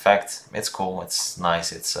have this effect. It's cool, it's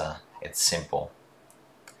nice, it's simple.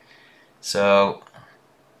 So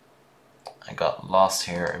I got lost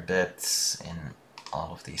here a bit in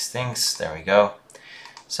all of these things. There we go.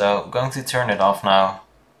 So I'm going to turn it off now,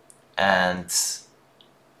 and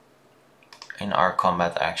in our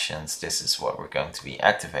combat actions, this is what we're going to be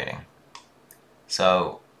activating.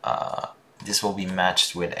 So this will be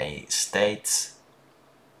matched with a state.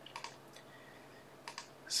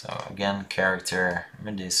 So again, character,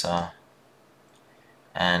 Medusa,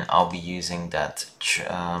 and I'll be using that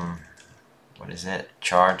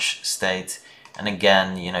charge state. And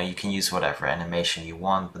again, you know, you can use whatever animation you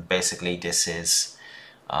want, but basically this is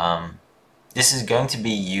going to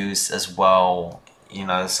be used as well. You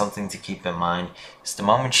know, something to keep in mind is the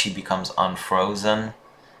moment she becomes unfrozen,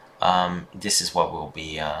 this is what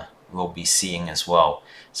we'll be seeing as well.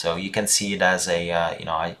 So you can see it as a you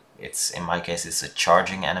know, it's, in my case, it's a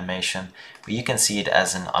charging animation, but you can see it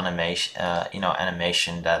as an animation, you know,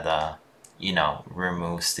 animation that you know,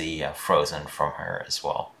 removes the frozen from her as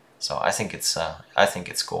well. So I think it's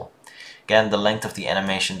cool. Again, the length of the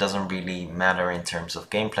animation doesn't really matter in terms of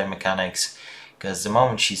gameplay mechanics, because the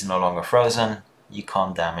moment she's no longer frozen, you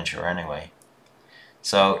can't damage her anyway.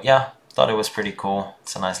 So yeah, thought it was pretty cool.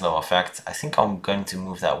 It's a nice little effect. I think I'm going to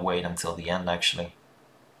move that weight until the end, actually.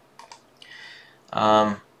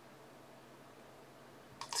 So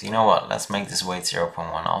you know what, let's make this weight 0.1.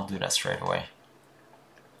 I'll do that straight away.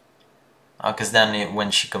 Because then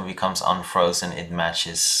when she becomes unfrozen, it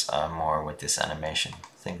matches more with this animation.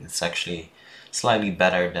 I think it's actually slightly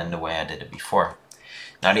better than the way I did it before.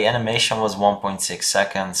 Now the animation was 1.6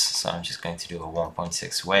 seconds, so I'm just going to do a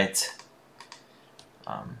 1.6 weight.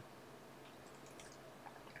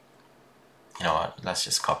 You know what, let's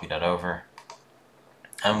just copy that over.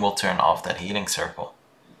 And we'll turn off that healing circle.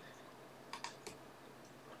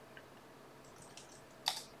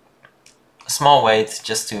 A small weight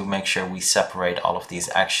just to make sure we separate all of these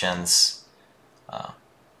actions.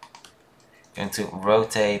 Going to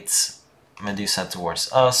rotate Medusa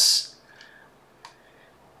towards us.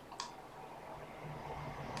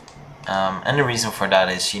 And the reason for that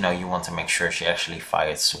is, you know, you want to make sure she actually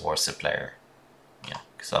fires towards the player. Yeah,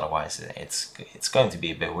 because otherwise it's going to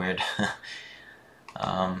be a bit weird.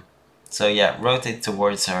 So yeah, rotate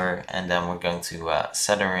towards her, and then we're going to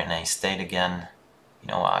set her in a state again. You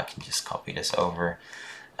know what, I can just copy this over.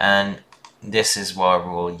 And this is where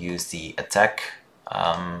we'll use the attack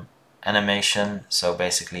animation. So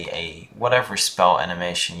basically whatever spell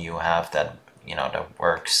animation you have that, you know, that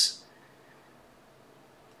works.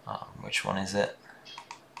 Which one is it?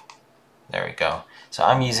 There we go. So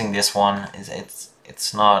I'm using this one.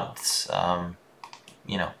 It's not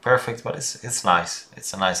you know, perfect, but it's nice.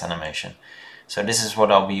 It's a nice animation. So this is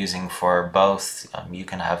what I'll be using for both. You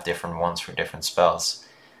can have different ones for different spells.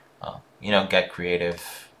 You know, get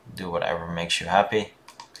creative, do whatever makes you happy.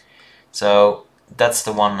 So that's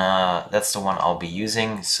the one. That's the one I'll be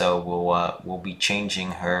using. So we'll be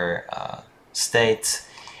changing her state,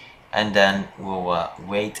 and then we'll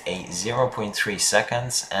wait a 0.3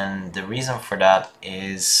 seconds. And the reason for that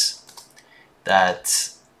is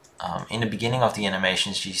that in the beginning of the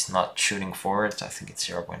animation, she's not shooting forward. I think it's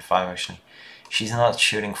 0.5 actually. She's not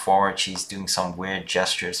shooting forward, she's doing some weird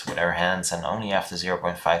gestures with her hands, and only after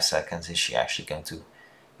 0.5 seconds is she actually going to,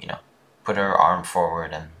 you know, put her arm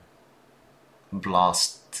forward and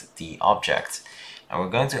blast the object. And we're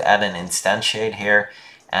going to add an instantiate here,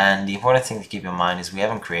 and the important thing to keep in mind is we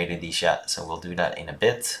haven't created these yet, so we'll do that in a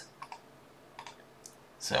bit.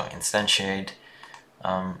 So instantiate.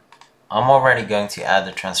 I'm already going to add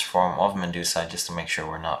the transform of Medusa just to make sure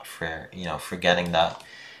we're not forgetting that.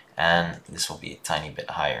 And this will be a tiny bit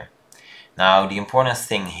higher. Now the important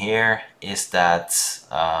thing here is that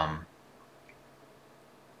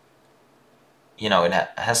you know, it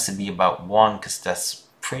has to be about 1, because that's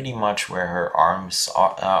pretty much where her arms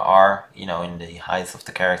are, you know, in the height of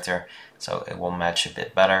the character, so it will match a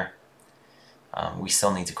bit better. We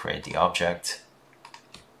still need to create the object,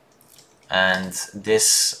 and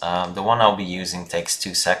this the one I'll be using takes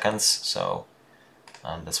 2 seconds, so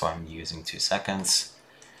that's why I'm using 2 seconds.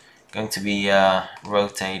 Going to be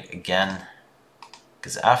rotate again,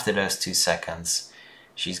 because after those 2 seconds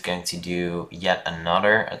she's going to do yet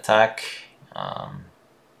another attack.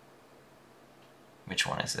 Which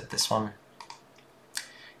one is it? This one?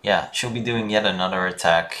 Yeah, she'll be doing yet another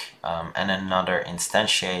attack and another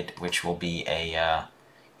instantiate, which will be a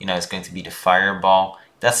you know, it's going to be the fireball.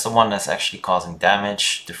 That's the one that's actually causing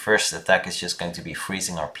damage. The first attack is just going to be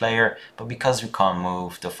freezing our player, but because we can't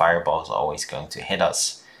move, the fireball is always going to hit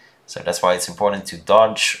us. So that's why it's important to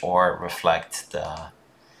dodge or reflect the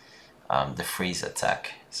freeze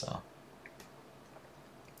attack. So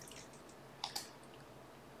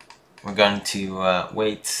we're going to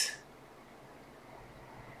wait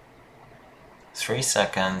 3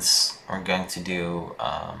 seconds. We're going to do,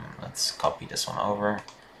 let's copy this one over.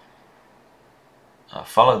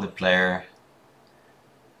 Follow the player.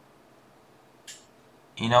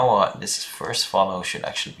 You know what, this first follow should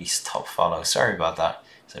actually be stop follow. Sorry about that.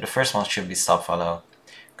 So the first one should be stop follow.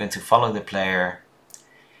 I'm going to follow the player,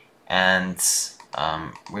 and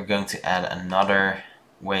we're going to add another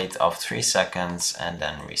wait of 3 seconds and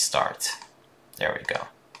then restart. There we go.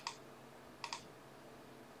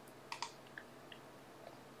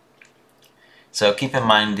 So keep in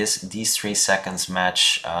mind these 3 seconds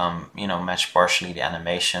match, match partially the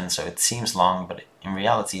animation. So it seems long, but in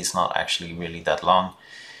reality it's not actually really that long.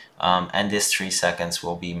 And this 3 seconds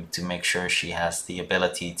will be to make sure she has the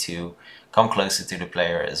ability to come closer to the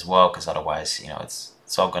player as well, because otherwise,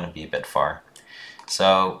 it's all going to be a bit far.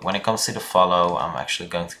 So when it comes to the follow, I'm actually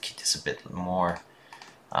going to keep this a bit more.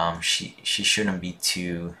 She shouldn't be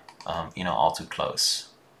too, all too close.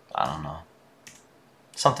 I don't know,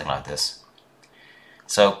 something like this.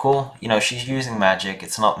 So cool, she's using magic,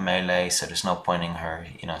 it's not melee, so there's no point in her,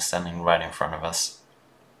 standing right in front of us.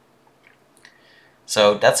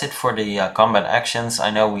 So that's it for the combat actions.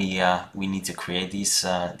 I know we need to create these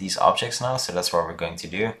objects now, so that's what we're going to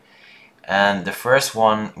do. And the first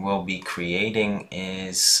one we'll be creating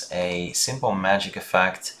is a simple magic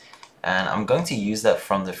effect, and I'm going to use that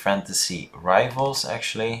from the Fantasy Rivals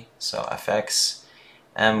actually, so FX,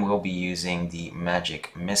 and we'll be using the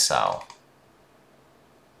magic missile.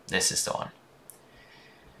 This is the one.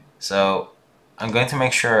 So I'm going to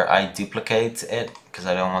make sure I duplicate it because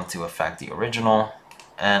I don't want to affect the original,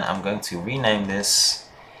 and I'm going to rename this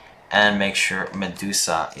and make sure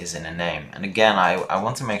Medusa is in a name. And again, I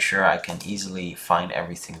want to make sure I can easily find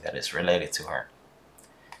everything that is related to her.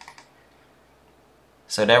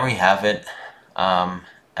 So there we have it.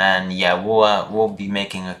 And yeah, we'll be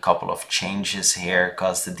making a couple of changes here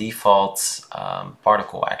because the default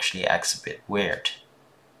particle actually acts a bit weird.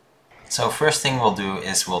 So first thing we'll do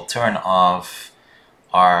is we'll turn off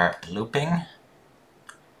our looping.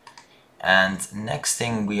 And next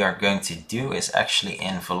thing we are going to do is actually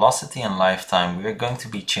in velocity and lifetime, we're going to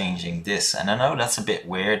be changing this. And I know that's a bit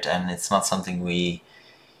weird and it's not something we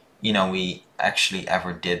actually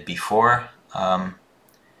ever did before.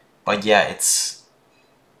 But yeah, it's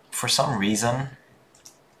for some reason,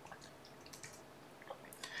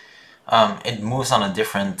 it moves on a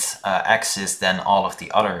different axis than all of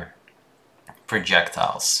the other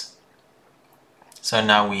projectiles. So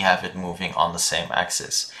now we have it moving on the same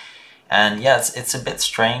axis. And yeah, it's a bit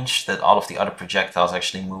strange that all of the other projectiles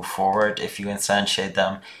actually move forward if you instantiate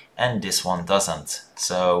them, and this one doesn't.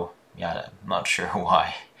 So yeah, I'm not sure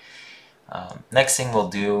why. Next thing we'll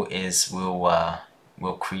do is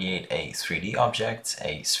we'll create a 3D object,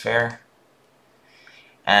 a sphere.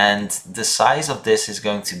 And the size of this is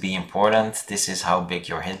going to be important. This is how big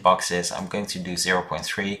your hitbox is. I'm going to do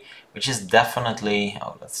 0.3, which is definitely,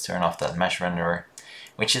 let's turn off that mesh renderer,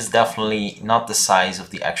 which is definitely not the size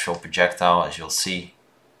of the actual projectile, as you'll see.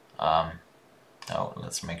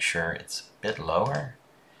 Let's make sure it's a bit lower.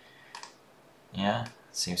 Yeah, it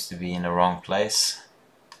seems to be in the wrong place.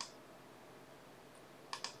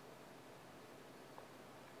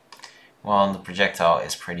 Well, the projectile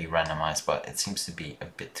is pretty randomized, but it seems to be a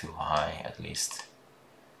bit too high, at least.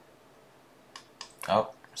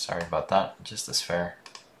 Oh, sorry about that, just a sphere.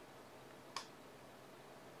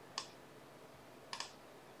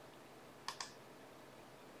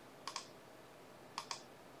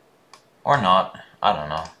 Or not, I don't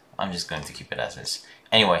know. I'm just going to keep it as is.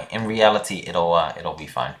 Anyway, in reality, it'll be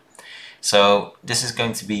fine. So this is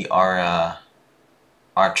going to be our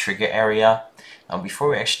trigger area. Now before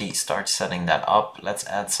we actually start setting that up, let's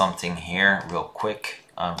add something here real quick,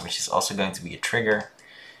 which is also going to be a trigger.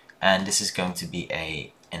 And this is going to be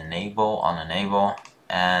a enable on enable,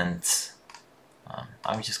 and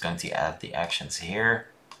I'm just going to add the actions here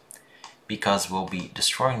because we'll be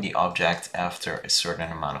destroying the object after a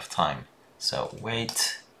certain amount of time. So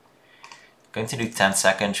wait, going to do 10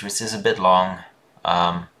 seconds, which is a bit long,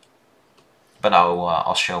 but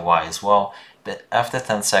I'll show why as well. But after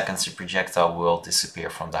 10 seconds, the projectile will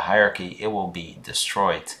disappear from the hierarchy. It will be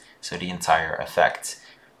destroyed, so the entire effect.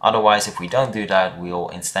 Otherwise, if we don't do that, we'll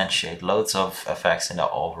instantiate loads of effects and they'll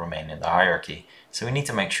all remain in the hierarchy. So we need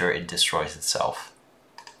to make sure it destroys itself.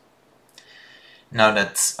 Now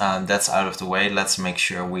that's out of the way, let's make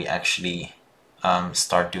sure we actually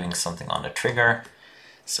start doing something on the trigger.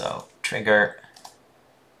 So trigger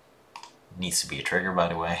needs to be a trigger, by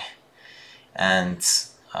the way, and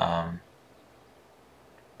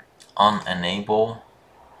on enable,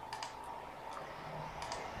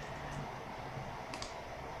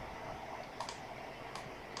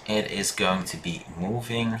 it is going to be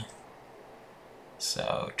moving.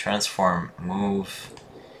 So transform move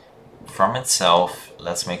from itself.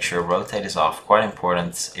 Let's make sure rotate is off, quite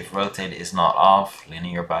important. If rotate is not off,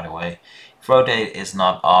 linear by the way, if rotate is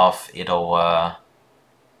not off, it'll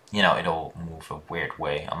you know, it'll move a weird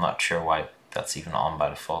way. I'm not sure why that's even on by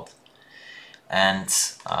default. And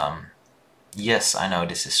yes, I know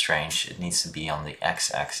this is strange, it needs to be on the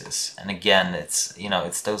x-axis, and again it's, you know,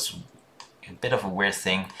 it's those, a bit of a weird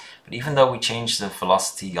thing, but even though we change the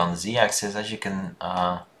velocity on the z-axis, as you can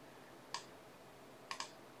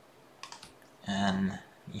and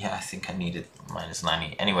yeah, I think I needed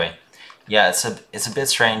 -90. Anyway, yeah, it's a bit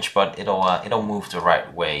strange, but it'll move the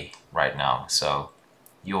right way right now. So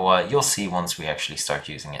you'll see once we actually start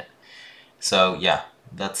using it. So yeah,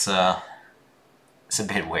 that's it's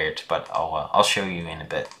a bit weird, but I'll show you in a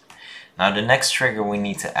bit. Now the next trigger we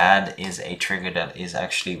need to add is a trigger that is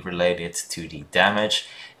actually related to the damage,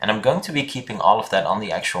 and I'm going to be keeping all of that on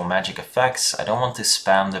the actual magic effects. I don't want to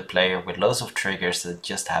spam the player with loads of triggers that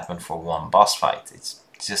just happen for one boss fight. It's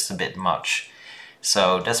just a bit much.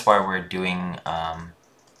 So that's why we're doing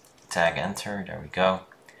tag enter, there we go.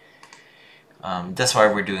 That's why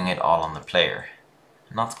we're doing it all on the player,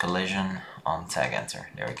 not collision, on tag enter,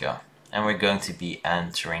 there we go. And we're going to be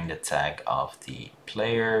entering the tag of the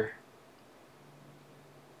player.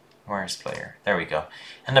 Where's player? There we go.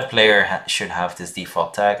 And the player should have this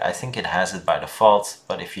default tag. I think it has it by default,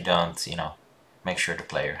 but if you don't, you know, make sure the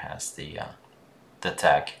player has the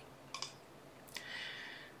tag.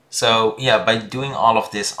 So yeah, by doing all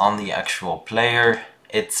of this on the actual player,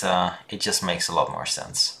 it just makes a lot more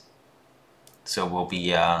sense. So we'll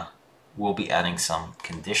be adding some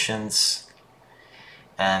conditions.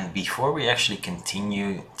 And before we actually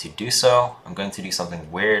continue to do so, I'm going to do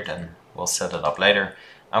something weird, and we'll set it up later.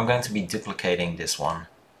 I'm going to be duplicating this one,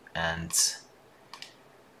 and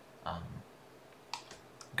I'm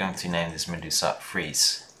going to name this Medusa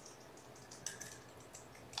Freeze.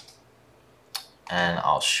 And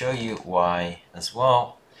I'll show you why as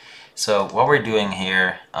well. So what we're doing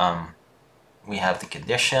here, we have the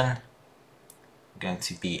condition. I'm going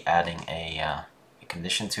to be adding a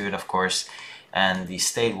condition to it, of course, and the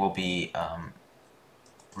state will be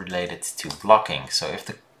related to blocking. So if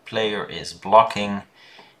the player is blocking,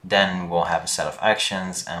 then we'll have a set of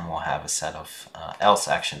actions, and we'll have a set of else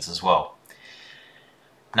actions as well.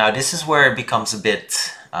 Now this is where it becomes a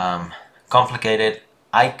bit complicated.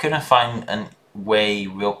 I couldn't find a way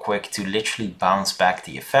real quick to literally bounce back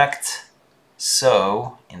the effect.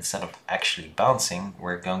 So instead of actually bouncing,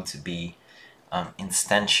 we're going to be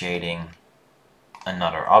instantiating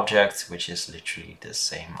another object, which is literally the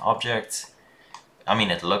same object. I mean,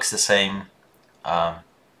 it looks the same,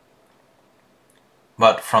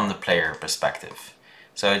 but from the player perspective.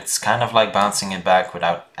 So it's kind of like bouncing it back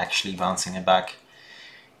without actually bouncing it back.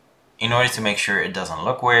 In order to make sure it doesn't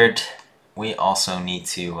look weird, we also need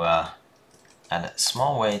to add a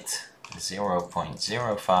small weight,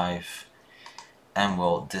 0.05, and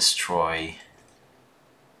we'll destroy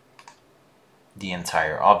the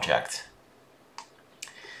entire object.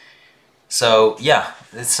 So yeah,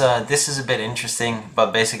 this is a bit interesting,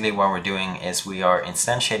 but basically what we're doing is we are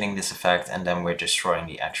instantiating this effect, and then we're destroying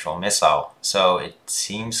the actual missile. So it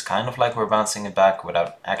seems kind of like we're bouncing it back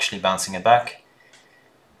without actually bouncing it back.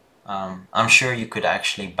 I'm sure you could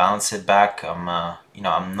actually bounce it back. You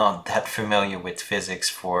know, I'm not that familiar with physics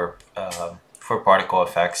for particle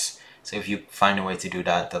effects, so if you find a way to do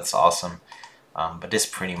that, that's awesome. But this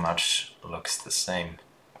pretty much looks the same.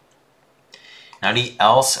 Now the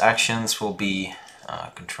else actions will be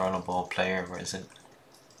controllable player, where is it?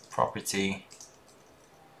 Property.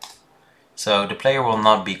 So the player will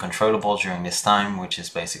not be controllable during this time, which is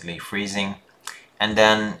basically freezing. And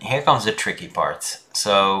then here comes the tricky part.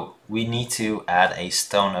 So we need to add a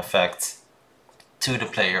stone effect to the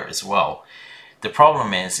player as well. The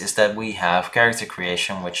problem is that we have character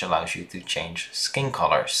creation, which allows you to change skin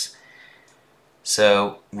colors.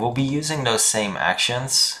 So we'll be using those same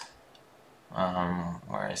actions.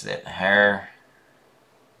 Where is it? Hair.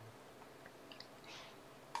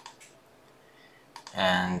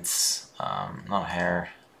 And not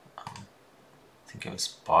hair, I think it was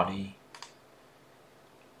body.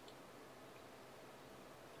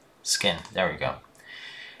 Skin, there we go.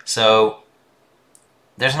 So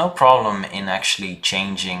there's no problem in actually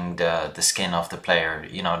changing the skin of the player.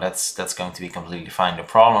 You know, that's going to be completely fine. The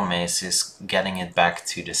problem is getting it back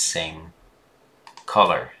to the same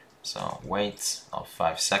color. So wait of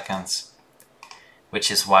 5 seconds,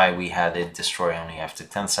 which is why we had it destroy only after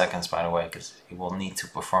 10 seconds, by the way, because it will need to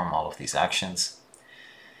perform all of these actions.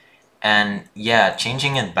 And yeah,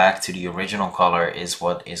 changing it back to the original color is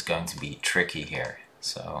what is going to be tricky here.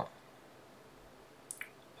 So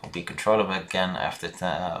it'll be controllable again after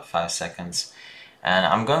 5 seconds. And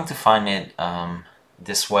I'm going to find it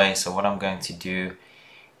this way. So what I'm going to do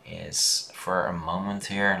is, for a moment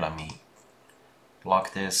here, let me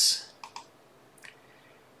block this.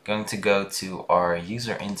 Going to go to our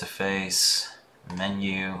user interface,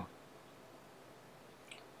 menu,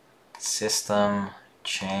 system,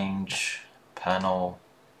 change, panel,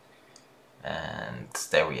 and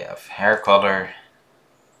there we have hair color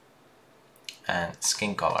and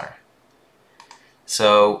skin color.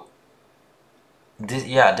 So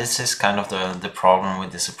this is kind of the problem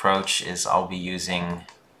with this approach, is I'll be using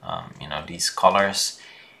you know, these colors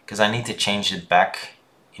because I need to change it back,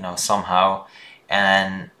 you know, somehow.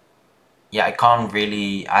 And yeah, I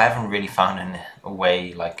haven't really found a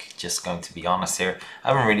way, like, just going to be honest here, I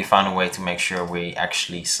haven't really found a way to make sure we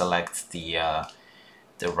actually select the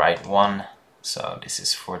right one. So this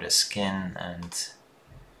is for the skin and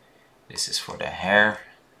this is for the hair.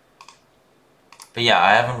 But yeah,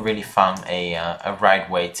 I haven't really found a right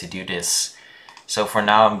way to do this. So for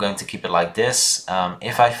now, I'm going to keep it like this.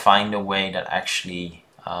 If I find a way that actually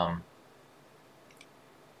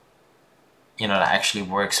you know, that actually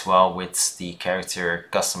works well with the character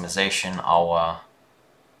customization,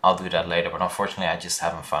 I'll do that later. But unfortunately, I just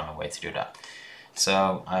haven't found a way to do that.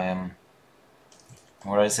 So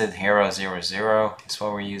what is it? Hero 00 is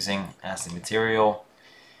what we're using as the material.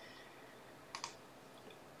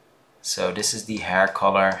 So this is the hair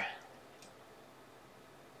color.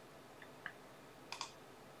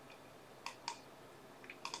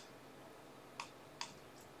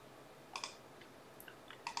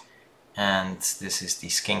 And this is the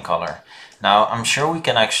skin color. Now I'm sure we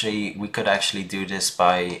could actually do this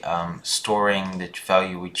by storing the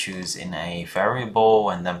value we choose in a variable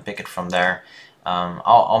and then pick it from there.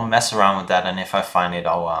 I'll mess around with that, and if I find it,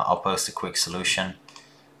 I'll post a quick solution.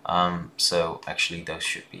 So actually those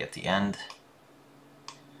should be at the end,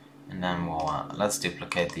 and then we'll let's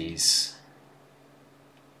duplicate these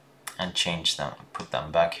and change them, put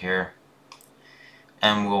them back here,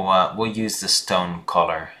 and we'll use the stone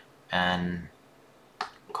color. And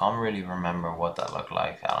can't really remember what that looked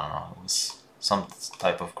like. I don't know, it was some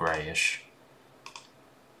type of grayish,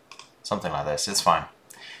 something like this. It's fine.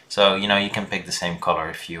 So you know, you can pick the same color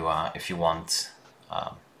if you want,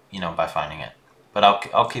 you know, by finding it. But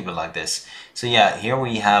I'll keep it like this. So yeah, here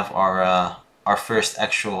we have our first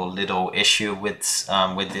actual little issue with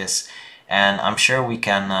this, and I'm sure we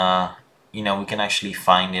can you know, we can actually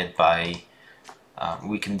find it by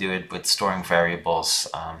we can do it with storing variables.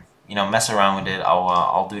 You know, mess around with it.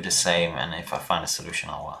 I'll do the same, and if I find a solution,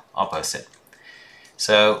 I'll post it.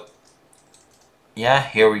 So yeah,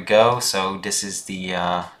 here we go. So this is the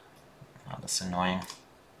oh, that's annoying.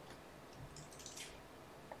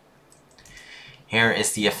 Here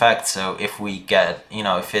is the effect. So if we get, you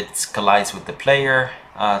know, if it collides with the player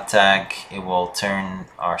tag, it will turn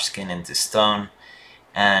our skin into stone,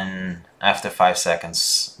 and after 5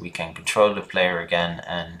 seconds we can control the player again,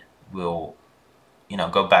 and we'll, you know,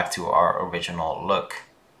 go back to our original look.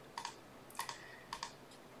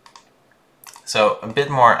 So a bit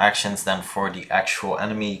more actions than for the actual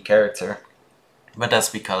enemy character, but that's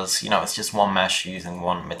because, you know, it's just one mesh using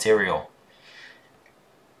one material.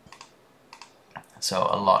 So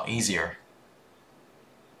a lot easier.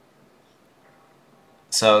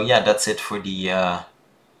 So yeah, that's it for the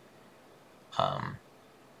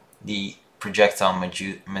projectile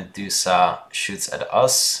Medusa shoots at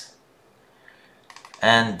us.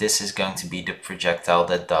 And this is going to be the projectile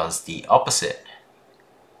that does the opposite.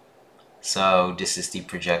 So this is the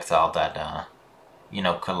projectile that you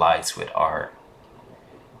know, collides with our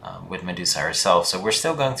with Medusa herself. So we're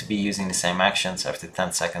still going to be using the same actions. After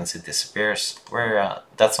 10 seconds it disappears.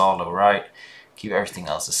 That's all alright. Keep everything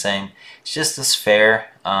else the same. It's just the sphere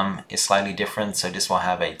is slightly different. So this will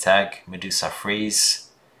have a tag, Medusa freeze,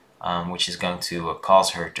 which is going to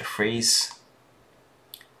cause her to freeze.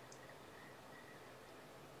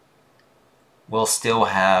 We'll still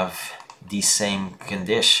have the same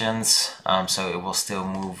conditions, so it will still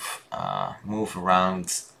move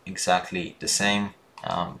around exactly the same,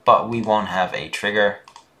 but we won't have a trigger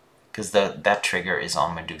because that trigger is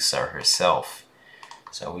on Medusa herself.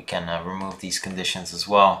 So we can remove these conditions as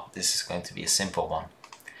well. This is going to be a simple one.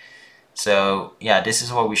 So yeah, this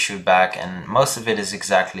is what we shoot back, and most of it is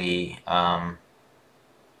exactly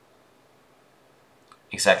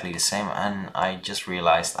exactly the same. And I just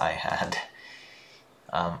realized I had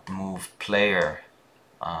moved player.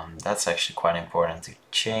 That's actually quite important to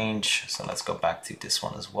change. So let's go back to this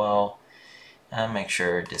one as well and make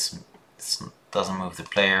sure this doesn't move the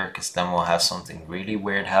player, because then we'll have something really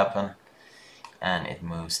weird happen and it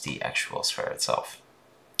moves the actual sphere itself.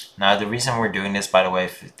 Now the reason we're doing this, by the way,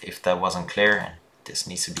 if that wasn't clear, and this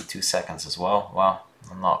needs to be 2 seconds as well. Well,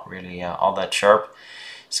 I'm not really all that sharp.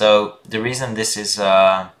 So the reason this is, you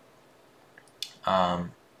know,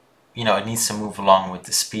 it needs to move along with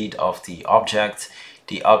the speed of the object.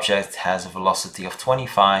 The object has a velocity of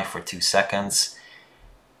 25 for 2 seconds.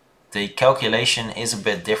 The calculation is a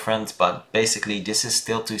bit different, but basically this is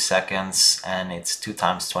still 2 seconds, and it's 2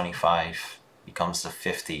 times 25 becomes the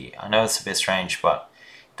 50. I know it's a bit strange, but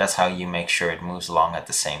that's how you make sure it moves along at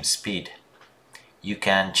the same speed. You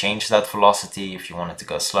can change that velocity if you want it to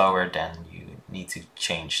go slower, then you need to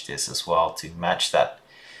change this as well to match that.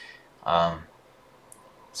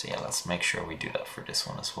 So yeah, let's make sure we do that for this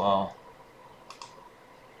one as well.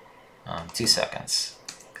 2 seconds,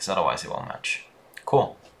 because otherwise it won't match.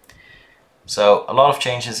 Cool. So a lot of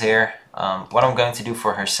changes here. What I'm going to do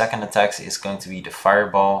for her second attack is going to be the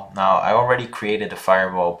fireball. Now I already created a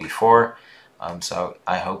fireball before, so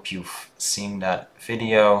I hope you've seen that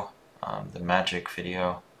video, the magic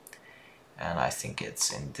video, and I think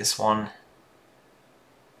it's in this one.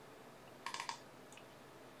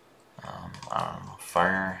 I don't know,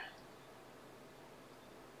 fire.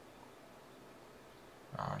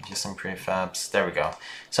 Just some prefabs. There we go.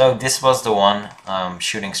 So this was the one,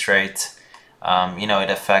 shooting straight. You know, it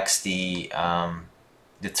affects the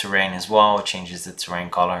terrain as well. It changes the terrain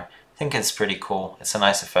color. I think it's pretty cool. It's a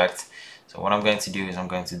nice effect. So what I'm going to do is I'm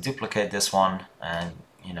going to duplicate this one and,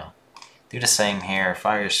 you know, do the same here.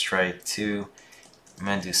 Fire straight to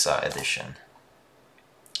Medusa edition.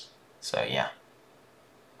 So yeah.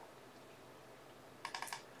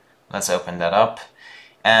 Let's open that up.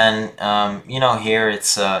 And you know, here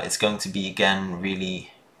it's going to be again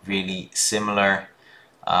really similar.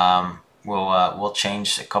 We'll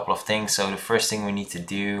change a couple of things. So the first thing we need to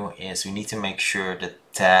do is we need to make sure the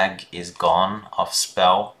tag is gone of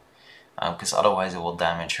spell, because otherwise it will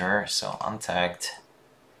damage her. So untagged,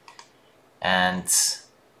 and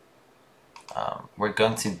we're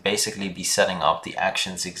going to basically be setting up the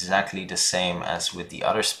actions exactly the same as with the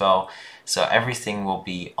other spell. So everything will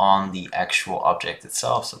be on the actual object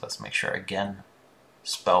itself. So let's make sure again,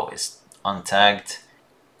 spell is untagged,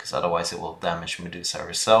 because otherwise it will damage Medusa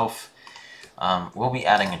herself. We'll be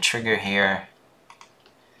adding a trigger here.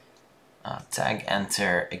 Tag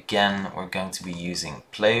enter. Again, we're going to be using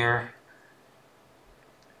player.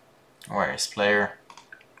 Where is player?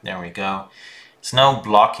 There we go. There's no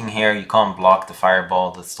blocking here. You can't block the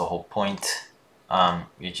fireball. That's the whole point.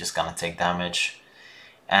 You're just gonna take damage.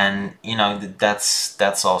 And you know,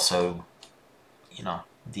 that's also, you know,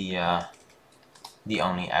 the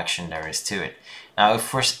only action there is to it. Now,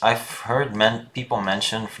 I've heard people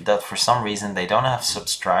mention that for some reason they don't have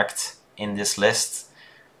subtract in this list.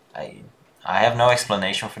 I have no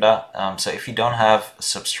explanation for that. So if you don't have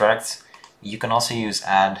subtract, you can also use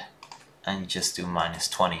add and just do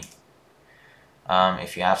 -20.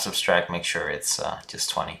 If you have subtract, make sure it's just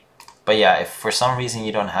 20. But yeah, if for some reason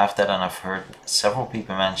you don't have that, and I've heard several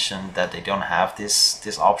people mention that they don't have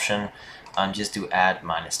this option, just do add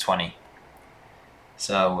 -20.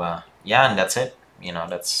 So yeah, and that's it. You know,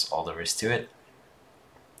 that's all there is to it.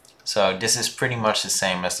 So this is pretty much the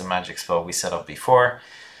same as the magic spell we set up before,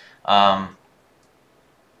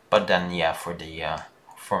 but then yeah,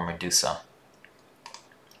 for Medusa.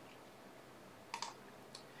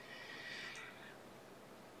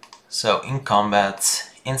 So in combat,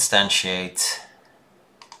 instantiate,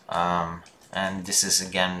 and this is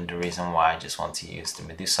again the reason why I just want to use the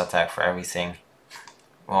Medusa tag for everything.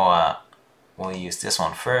 We'll use this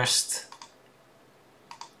one first,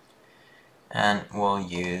 and we'll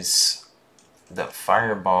use the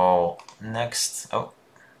fireball next. Oh,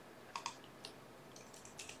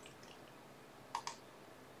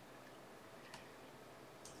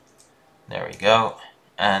 there we go,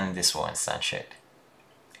 and this will instantiate.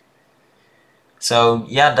 So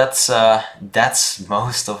yeah, that's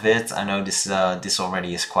most of it. I know this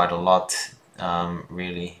already is quite a lot,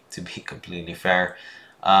 really, to be completely fair.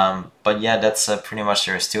 But yeah, that's pretty much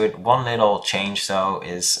there is to it. One little change though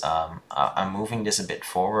is I'm moving this a bit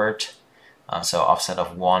forward, so offset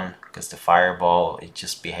of 1, because the fireball, it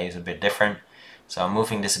just behaves a bit different. So I'm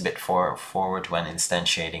moving this a bit forward when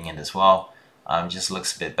instantiating it as well. Just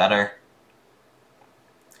looks a bit better.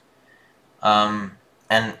 And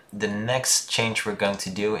the next change we're going to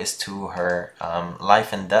do is to her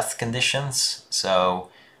life and death conditions. So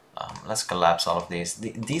let's collapse all of these.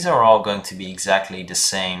 These are all going to be exactly the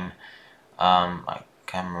same. I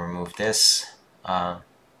can remove this.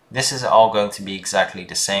 This is all going to be exactly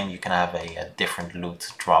the same. You can have a different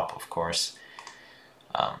loot drop, of course.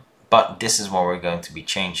 But this is what we're going to be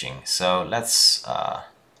changing. So let's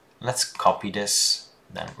copy this,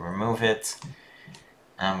 then remove it.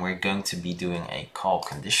 And we're going to be doing a call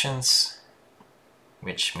conditions,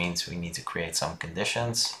 which means we need to create some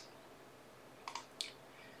conditions.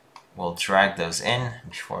 We'll drag those in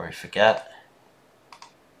before we forget.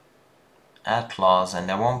 Add clause, and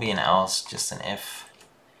there won't be an else, just an if.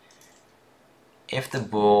 If the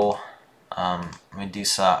bool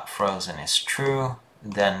Medusa frozen is true,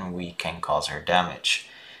 then we can cause her damage.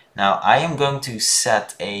 Now I am going to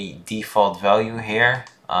set a default value here.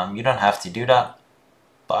 You don't have to do that,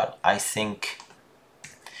 but I think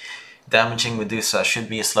damaging Medusa should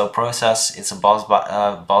be a slow process. It's a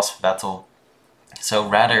boss battle. So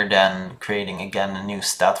rather than creating again a new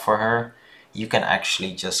stat for her, you can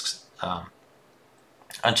actually just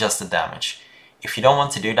adjust the damage. If you don't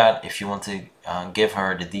want to do that, if you want to give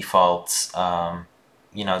her the default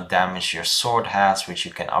damage your sword has, which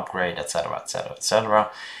you can upgrade, etc, etc, etc,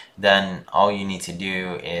 then all you need to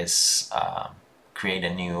do is create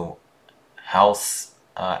a new health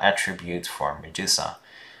attribute for Medusa,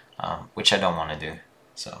 which I don't want to do.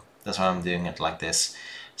 So that's why I'm doing it like this.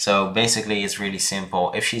 So basically it's really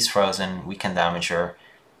simple. If she's frozen, we can damage her,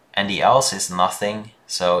 and the else is nothing.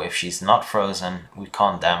 So if she's not frozen, we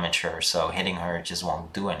can't damage her, so hitting her just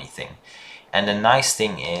won't do anything. And the nice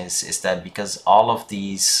thing is that because all of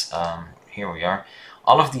these, here we are,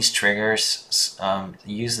 all of these triggers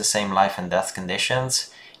use the same life and death conditions,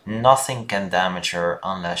 nothing can damage her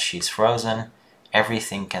unless she's frozen.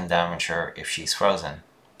 Everything can damage her if she's frozen.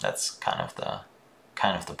 That's kind of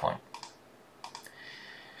the point.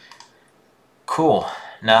 Cool.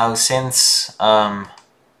 Now since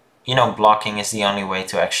blocking is the only way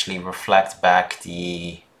to actually reflect back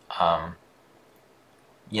the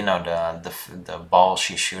the ball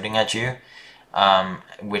she's shooting at you,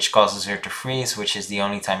 which causes her to freeze, which is the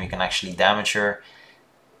only time you can actually damage her.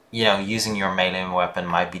 Using your melee weapon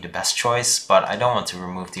might be the best choice, but I don't want to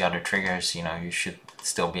remove the other triggers. You should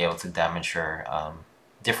still be able to damage her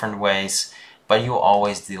different ways, but you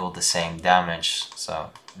always deal the same damage,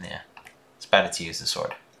 so yeah, it's better to use the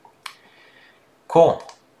sword. Cool.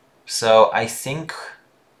 So I think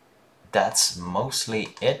that's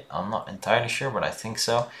mostly it. I'm not entirely sure, but I think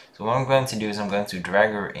so. So what I'm going to do is I'm going to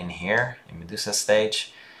drag her in here in Medusa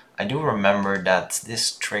stage. I do remember that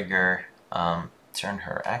this trigger turned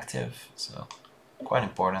her active, so quite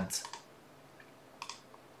important.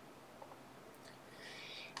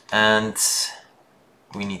 And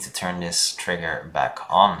we need to turn this trigger back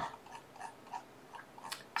on.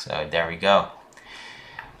 So there we go.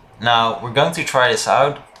 Now we're going to try this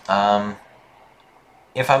out.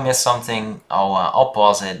 If I miss something, I'll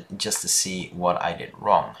pause it just to see what I did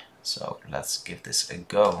wrong. So let's give this a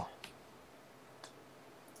go.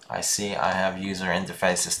 I see I have user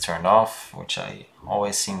interfaces turned off, which I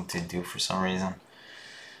always seem to do for some reason.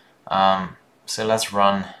 So let's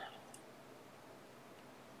run.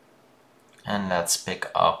 And let's pick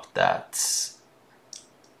up that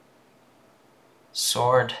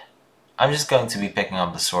sword. I'm just going to be picking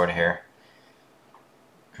up the sword here.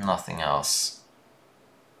 Nothing else.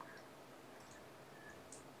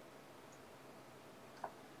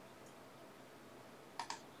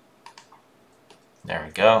 There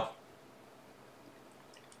we go.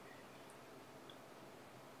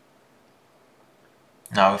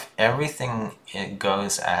 Now if everything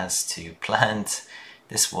goes as to planned,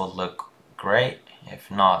 this will look great. If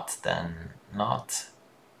not, then not.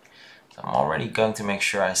 So I'm already going to make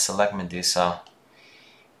sure I select Medusa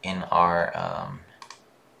in our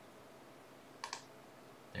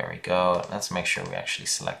there we go. Let's make sure we actually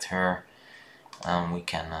select her. We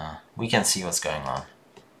can see what's going on.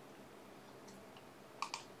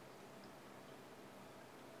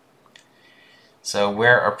 So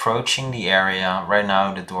we're approaching the area. Right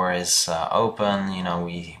now the door is open,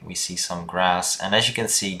 we see some grass, and as you can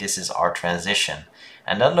see, this is our transition.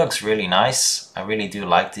 And that looks really nice. I really do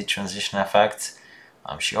like the transition effect.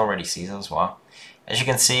 She already sees it as well. As you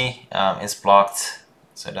can see, it's blocked,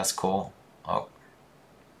 so that's cool. Oh.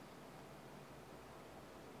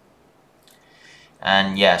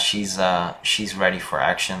 And yeah, she's ready for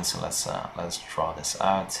action, so let's draw this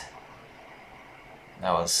out.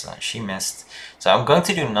 That was, she missed. So I'm going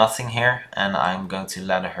to do nothing here, and I'm going to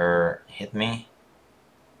let her hit me.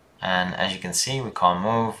 And as you can see, we can't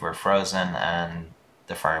move, we're frozen, and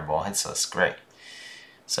the fireball hits us. Great.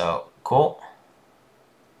 So, cool.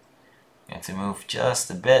 Going to move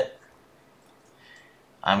just a bit.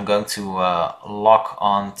 I'm going to lock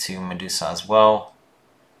on to Medusa as well.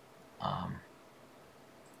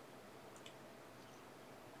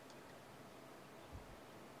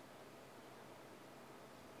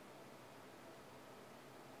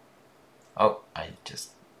 Oh, I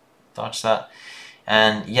just dodged that.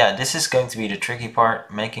 And yeah, this is going to be the tricky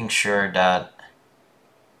part, making sure that...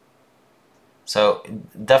 So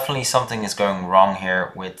definitely something is going wrong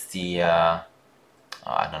here with the...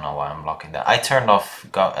 I don't know why I'm blocking that. I turned off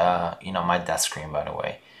you know, my death screen, by the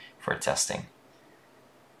way, for testing.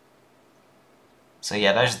 So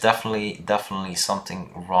yeah, there's definitely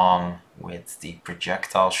something wrong with the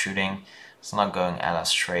projectile shooting. It's not going at us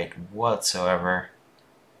straight whatsoever.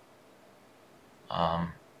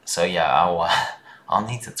 So yeah, I'll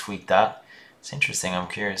need to tweak that. It's interesting. I'm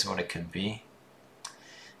curious what it could be.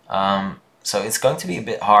 So it's going to be a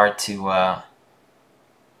bit hard to...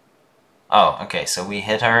 Oh, okay, so we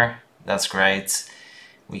hit her. That's great.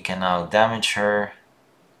 We can now damage her.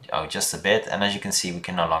 Oh, just a bit. And as you can see, we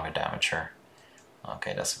can no longer damage her.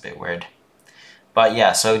 Okay, that's a bit weird. But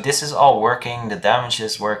yeah, so this is all working. The damage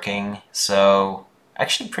is working. So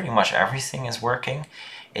actually pretty much everything is working.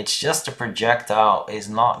 It's just the projectile is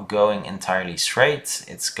not going entirely straight.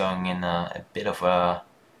 It's going in a bit of a...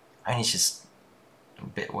 I mean, it's just a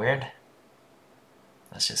bit weird.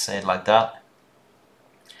 Let's just say it like that.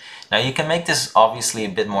 Now you can make this obviously a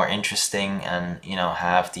bit more interesting and, you know,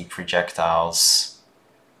 have the projectiles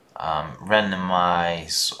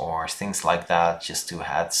randomize or things like that, just to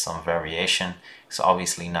add some variation. So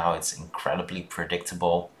obviously now it's incredibly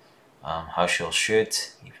predictable how she'll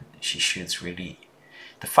shoot. She shoots really...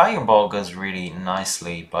 The fireball goes really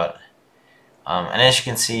nicely, but and as you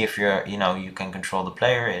can see, if you're, you know, you can control the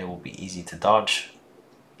player, it will be easy to dodge.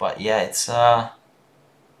 But yeah, it's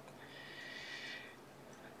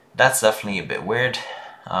that's definitely a bit weird,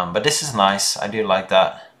 but this is nice. I do like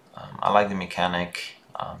that. I like the mechanic.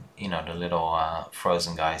 You know, the little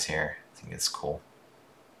frozen guys here. I think it's cool.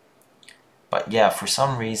 But yeah, for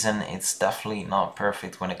some reason, it's definitely not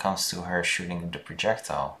perfect when it comes to her shooting the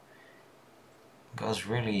projectile. It goes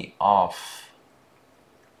really off.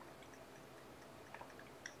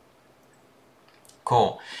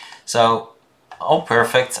 Cool. So, all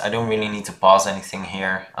perfect. I don't really need to pause anything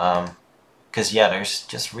here. Because yeah, there's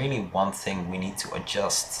just really one thing we need to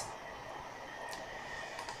adjust.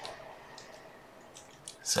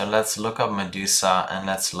 So let's look up Medusa and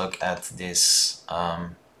let's look at this,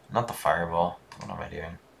 not the fireball. What am I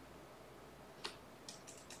doing?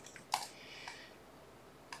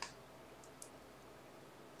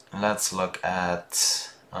 Let's look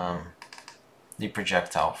at the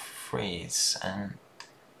projectile freeze, and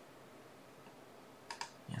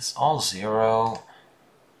it's all 0.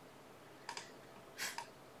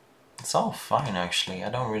 It's all fine actually. I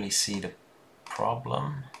don't really see the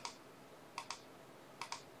problem.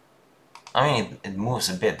 I mean, it moves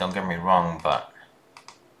a bit, don't get me wrong, but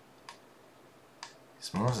it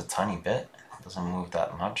moves a tiny bit. It doesn't move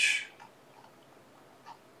that much.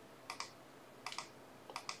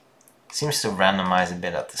 It seems to randomize a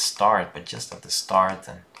bit at the start, but just at the start,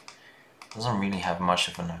 and doesn't really have much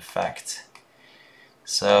of an effect.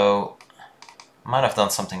 So might have done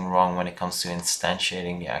something wrong when it comes to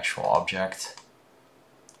instantiating the actual object.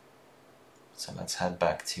 So let's head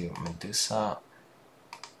back to Medusa.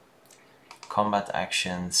 Combat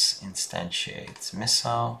actions, instantiate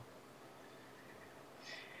missile.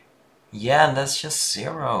 Yeah, and that's just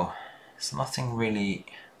 0. There's nothing really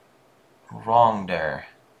wrong there.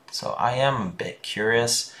 So I am a bit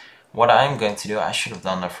curious. What I'm going to do, I should have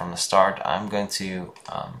done that from the start. I'm going to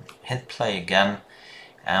hit play again.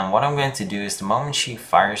 And what I'm going to do is the moment she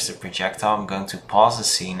fires the projectile, I'm going to pause the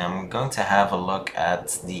scene. I'm going to have a look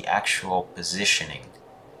at the actual positioning.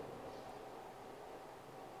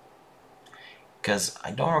 Because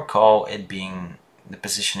I don't recall it being, the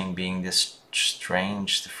positioning being this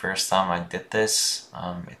strange the first time I did this.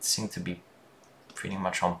 It seemed to be pretty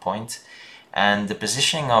much on point. And the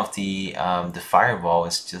positioning of the fireball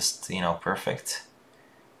is just, you know, perfect.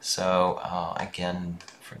 So again,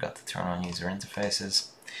 forgot to turn on user interfaces.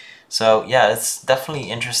 So yeah, it's definitely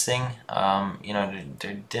interesting. You know,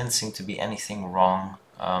 there didn't seem to be anything wrong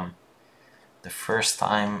the first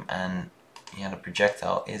time, and yeah, the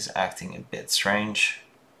projectile is acting a bit strange.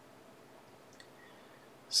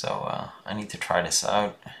 So I need to try this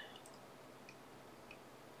out.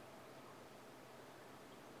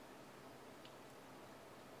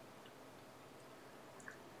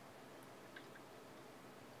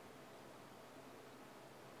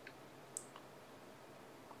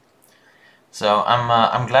 So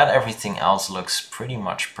I'm glad everything else looks pretty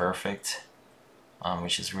much perfect,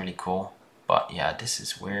 which is really cool. But yeah, this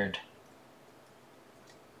is weird.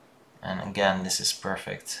 And again, this is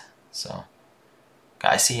perfect. So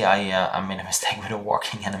I see I made a mistake with the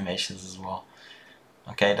walking animations as well.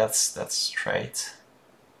 Okay, that's straight.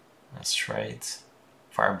 That's straight.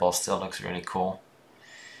 Fireball still looks really cool,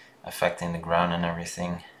 affecting the ground and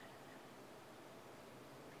everything.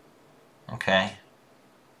 Okay.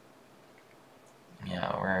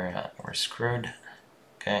 Yeah, we're screwed.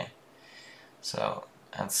 Okay. So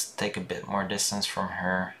let's take a bit more distance from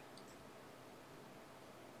her.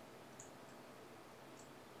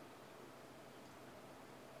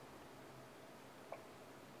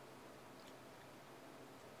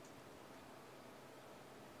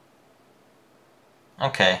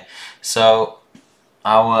 Okay, so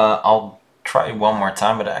I'll try one more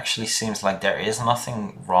time, but it actually seems like there is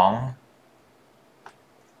nothing wrong.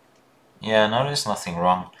 Yeah, no, there's nothing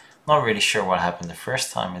wrong. Not really sure what happened the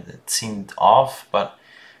first time. It seemed off, but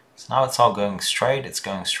so now it's all going straight. It's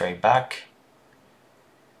going straight back.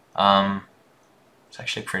 It's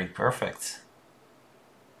actually pretty perfect.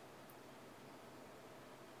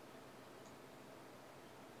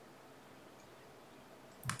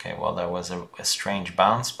 Okay, well, there was a strange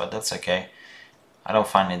bounce, but that's okay. I don't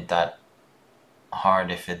find it that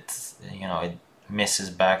hard if it, you know, it misses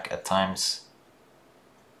back at times.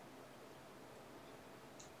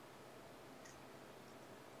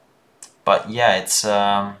 But yeah,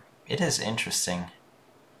 it is interesting.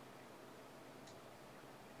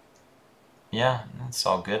 Yeah, it's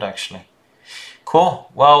all good actually. Cool.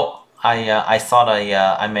 Well, I thought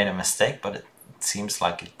I made a mistake, but it seems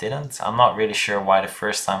like it didn't. I'm not really sure why the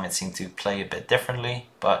first time it seemed to play a bit differently,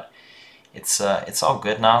 but it's all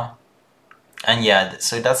good now. And yeah,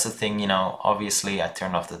 so that's the thing, you know, obviously I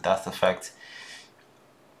turned off the death effect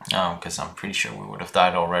because I'm pretty sure we would have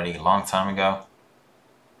died already a long time ago.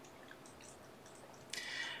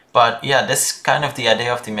 But yeah, this is kind of the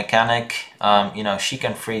idea of the mechanic. You know, she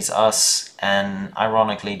can freeze us, and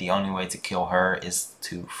ironically, the only way to kill her is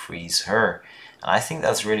to freeze her. And I think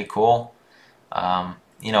that's really cool.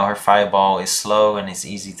 You know, her fireball is slow and it's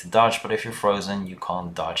easy to dodge, but if you're frozen, you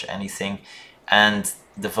can't dodge anything. And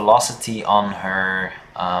the velocity on her,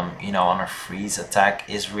 you know, on her freeze attack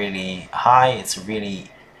is really high. It's a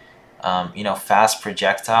really, you know, fast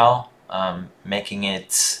projectile, making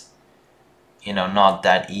it, you know, not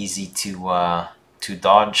that easy to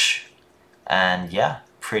dodge. And yeah,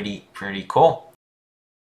 pretty cool.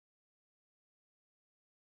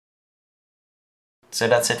 So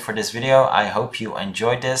that's it for this video. I hope you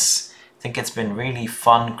enjoyed this. I think it's been really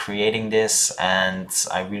fun creating this, and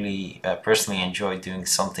I really personally enjoy doing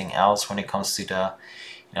something else when it comes to the,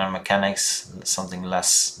 you know, mechanics, something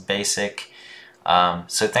less basic.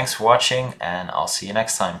 So thanks for watching, and I'll see you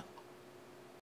next time.